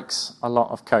 that breaks a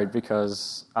lot of code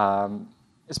because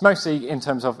it's mostly in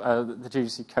terms of the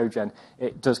GDC code gen.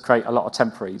 It does create a lot of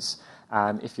temporaries,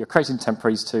 and if you're creating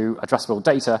temporaries to addressable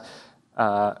data,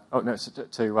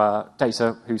 to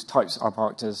data whose types are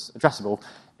marked as addressable,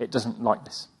 it doesn't like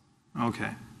this. Okay.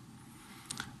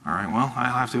 All right. Well,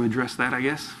 I'll have to address that, I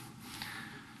guess.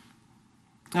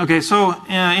 Okay. So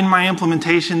in my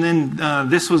implementation, then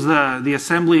this was the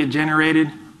assembly it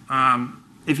generated.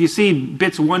 If you see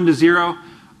bits 1 to 0,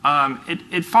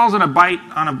 it falls on a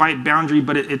byte boundary,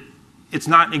 but it's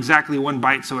not exactly 1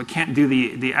 byte, so it can't do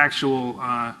the actual.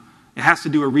 It has to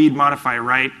do a read, modify,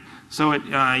 write. So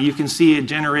you can see it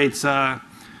generates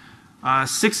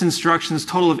 6 instructions,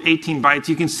 total of 18 bytes.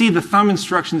 You can see the thumb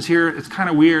instructions here. It's kind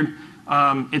of weird.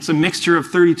 It's a mixture of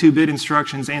 32-bit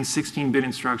instructions and 16-bit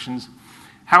instructions.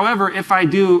 However, if I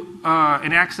do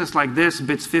an access like this,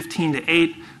 bits 15 to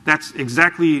 8, that's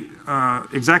exactly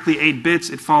 8 bits.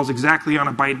 It falls exactly on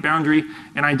a byte boundary,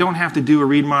 and I don't have to do a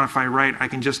read, modify, write. I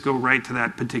can just go right to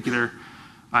that particular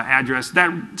address.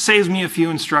 That saves me a few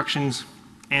instructions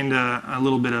and a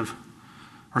little bit of,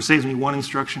 or saves me 1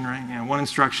 instruction, right? Yeah, 1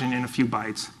 instruction and a few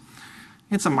bytes.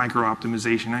 It's a micro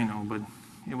optimization, I know, but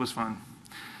it was fun.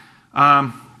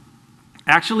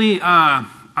 Actually,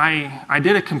 I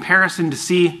did a comparison to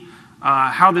see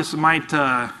how this might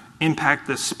impact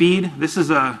the speed. This is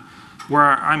where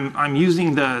I'm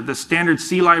using the standard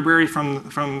C library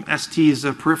from ST's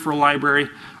peripheral library.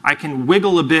 I can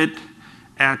wiggle a bit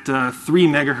at 3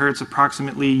 megahertz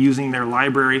approximately using their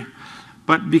library,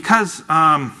 but because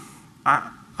of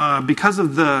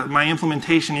my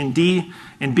implementation in D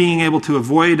and being able to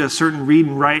avoid a certain read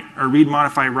and write or read,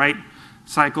 modify, write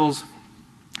cycles,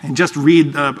 and just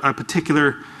read a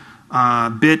particular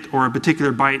bit or a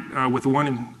particular byte with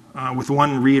with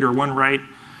one read or one write,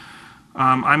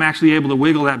 I'm actually able to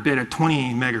wiggle that bit at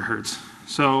 20 megahertz.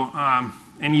 So,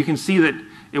 and you can see that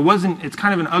it's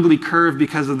kind of an ugly curve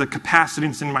because of the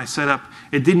capacitance in my setup.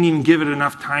 It didn't even give it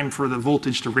enough time for the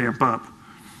voltage to ramp up.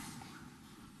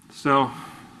 So,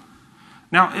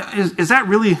 now, is that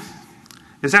really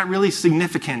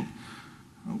significant?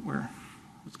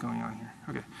 What's going on here?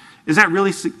 Okay. Is that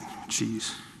really,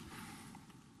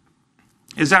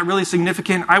 Is that really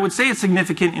significant? I would say it's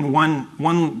significant in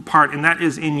one part, and that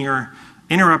is in your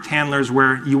interrupt handlers,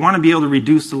 where you want to be able to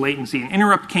reduce the latency. An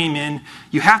interrupt came in,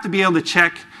 you have to be able to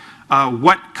check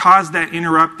what caused that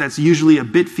interrupt. That's usually a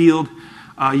bit field.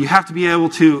 You have to be able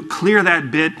to clear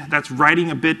that bit that's writing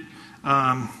a bit,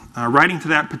 writing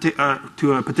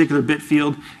to a particular bit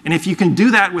field. And if you can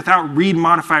do that without read,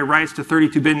 modify, writes to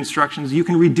 32-bit instructions, you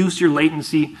can reduce your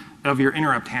latency of your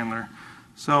interrupt handler.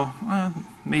 So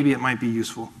maybe it might be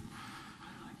useful.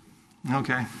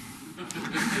 Okay.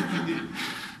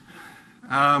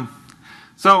 I'm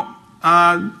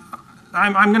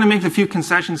going to make a few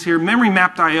concessions here. Memory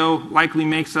mapped I/O likely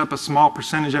makes up a small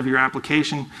percentage of your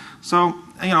application. So,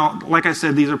 like I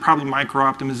said, these are probably micro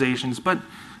optimizations, but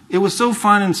it was so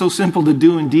fun and so simple to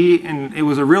do in D, and it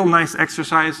was a real nice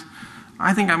exercise.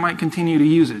 I think I might continue to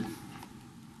use it.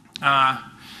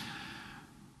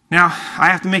 Now, I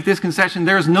have to make this concession.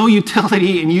 There is no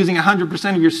utility in using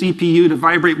 100% of your CPU to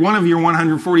vibrate one of your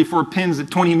 144 pins at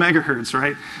 20 megahertz,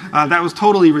 right? That was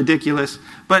totally ridiculous.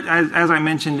 But as I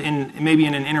mentioned, maybe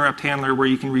in an interrupt handler where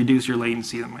you can reduce your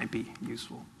latency, that might be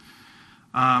useful.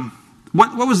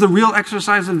 What was the real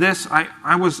exercise of this?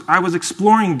 I was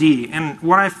exploring D, and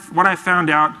what I found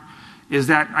out is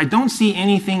that I don't see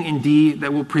anything in D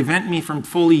that will prevent me from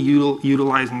fully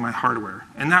utilizing my hardware,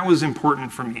 and that was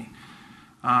important for me.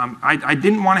 I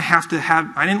didn't want to have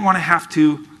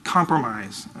to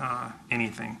compromise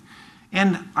anything,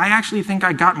 and I actually think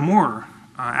I got more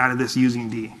out of this using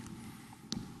D.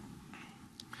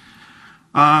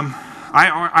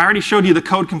 I already showed you the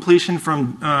code completion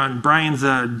from Brian's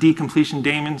D completion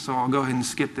daemon, so I'll go ahead and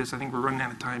skip this. I think we're running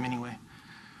out of time anyway.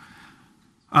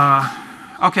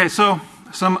 Okay, so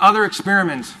some other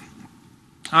experiments.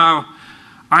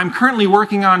 I'm currently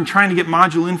working on trying to get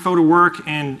module info to work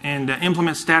and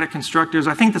implement static constructors.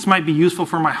 I think this might be useful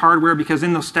for my hardware because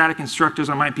in those static constructors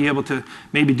I might be able to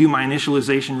maybe do my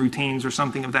initialization routines or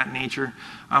something of that nature.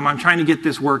 I'm trying to get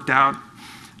this worked out.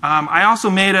 I also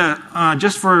made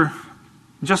just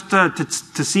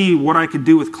to see what I could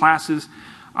do with classes,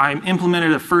 I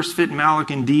implemented a first fit malloc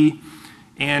in D,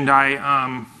 and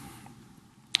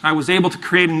I was able to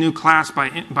create a new class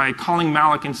by calling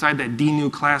malloc inside that D new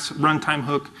class runtime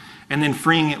hook and then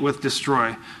freeing it with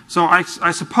destroy. So I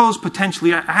suppose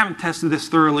potentially, I haven't tested this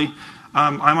thoroughly,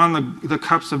 I'm on the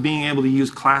cusp of being able to use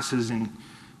classes in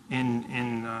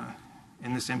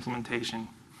this implementation.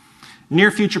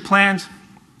 Near future plans.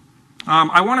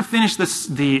 I want to finish the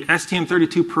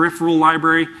STM32 peripheral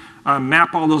library,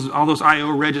 map all those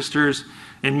I/O registers,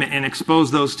 and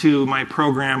expose those to my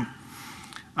program.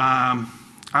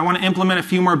 I want to implement a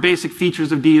few more basic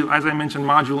features of D, as I mentioned,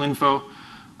 module info,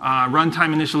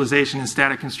 runtime initialization, and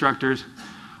static constructors.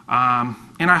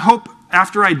 And I hope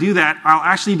after I do that, I'll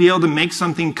actually be able to make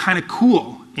something kind of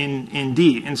cool in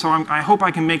D. And so I hope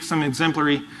I can make some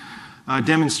exemplary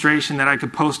demonstration that I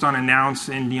could post on Announce,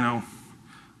 and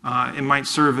it might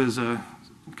serve as a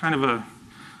kind of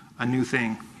a new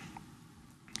thing.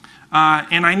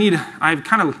 And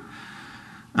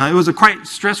it was a quite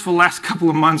stressful last couple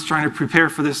of months trying to prepare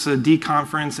for this D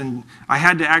conference, and I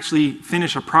had to actually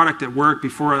finish a product at work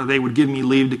before they would give me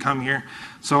leave to come here.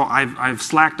 So I've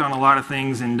slacked on a lot of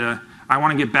things, and I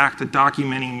want to get back to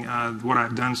documenting what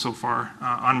I've done so far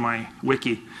on my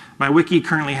wiki. My wiki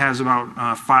currently has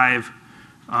about 5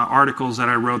 articles that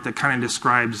I wrote that kind of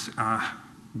describes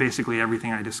basically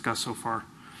everything I discussed so far.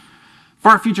 For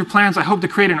our future plans, I hope to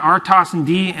create an RTOS in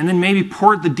D and then maybe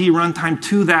port the D runtime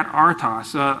to that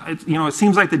RTOS. It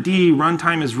seems like the D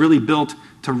runtime is really built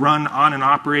to run on an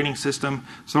operating system,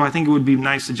 so I think it would be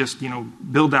nice to just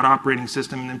build that operating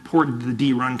system and then port the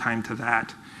D runtime to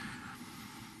that.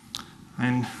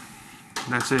 And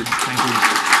that's it. Thank you.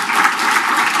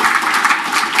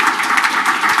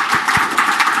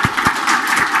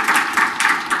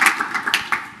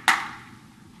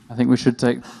 I think we should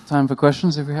take time for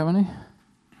questions if we have any.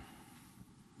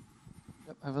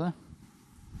 Yep, over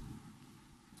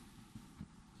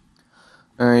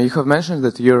there. You have mentioned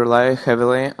that you rely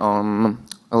heavily on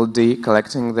LD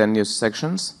collecting the news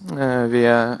sections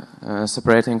via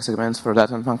separating segments for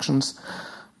data and functions.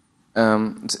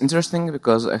 It's interesting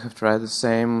because I have tried the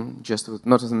same, just with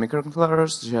not with the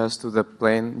microcontrollers, just with the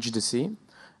plain GDC.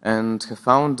 and have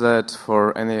found that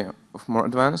for any of more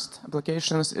advanced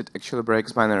applications, it actually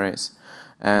breaks binaries.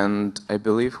 And I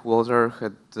believe Walter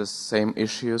had the same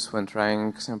issues when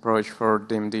trying some approach for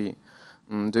DMD.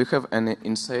 Do you have any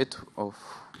insight of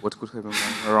what could have been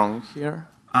wrong here?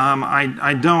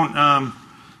 I don't.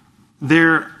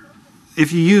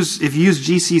 If you use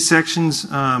GC sections,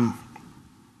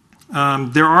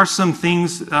 there are some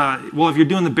things. Well, if you're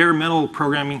doing the bare metal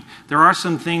programming, there are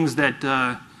some things that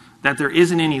there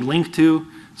isn't any link to.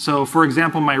 So, for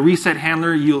example, my reset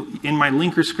handler, in my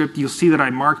linker script, you'll see that I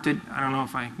marked it. I don't know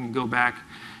if I can go back.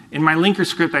 In my linker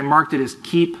script, I marked it as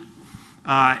keep,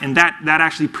 and that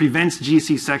actually prevents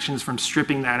GC sections from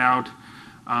stripping that out.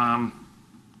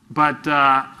 But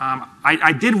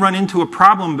I did run into a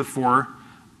problem before,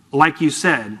 like you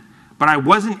said, but I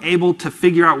wasn't able to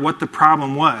figure out what the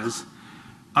problem was,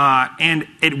 and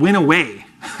it went away.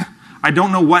 I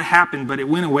don't know what happened, but it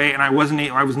went away, and I was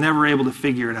never able to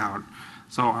figure it out.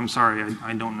 So I'm sorry,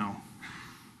 I don't know.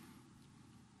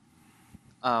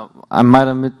 I might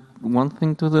admit one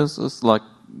thing to this is like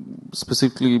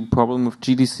specifically problem with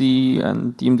GDC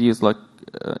and DMD is like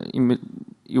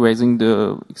erasing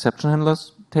the exception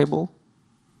handlers table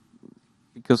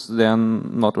because they're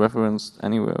not referenced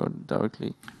anywhere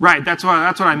directly. Right, that's what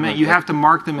I meant. You have to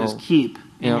mark them as keep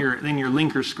in Yeah. your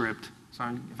linker script. So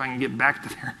if I can get back to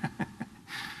there.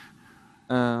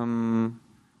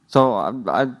 So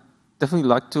I definitely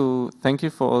like to thank you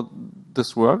for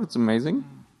this work. It's amazing.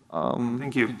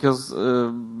 Thank you. Because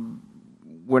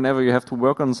whenever you have to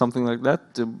work on something like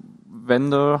that, the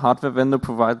hardware vendor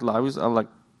provided libraries are like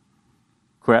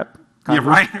crap. Yeah,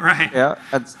 right. Yeah,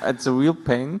 it's a real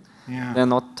pain. Yeah. They're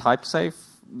not type safe.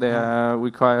 They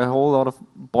require a whole lot of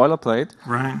boilerplate.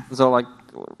 Right. So like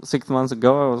 6 months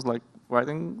ago, I was like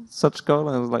writing such code,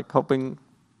 and I was like hoping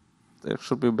there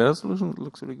should be a better solution. It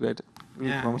looks really great,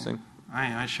 really promising.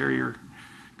 I share your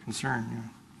concern.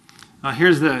 Yeah.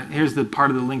 Here's the part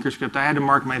of the linker script. I had to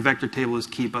mark my vector table as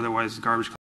keep, otherwise garbage.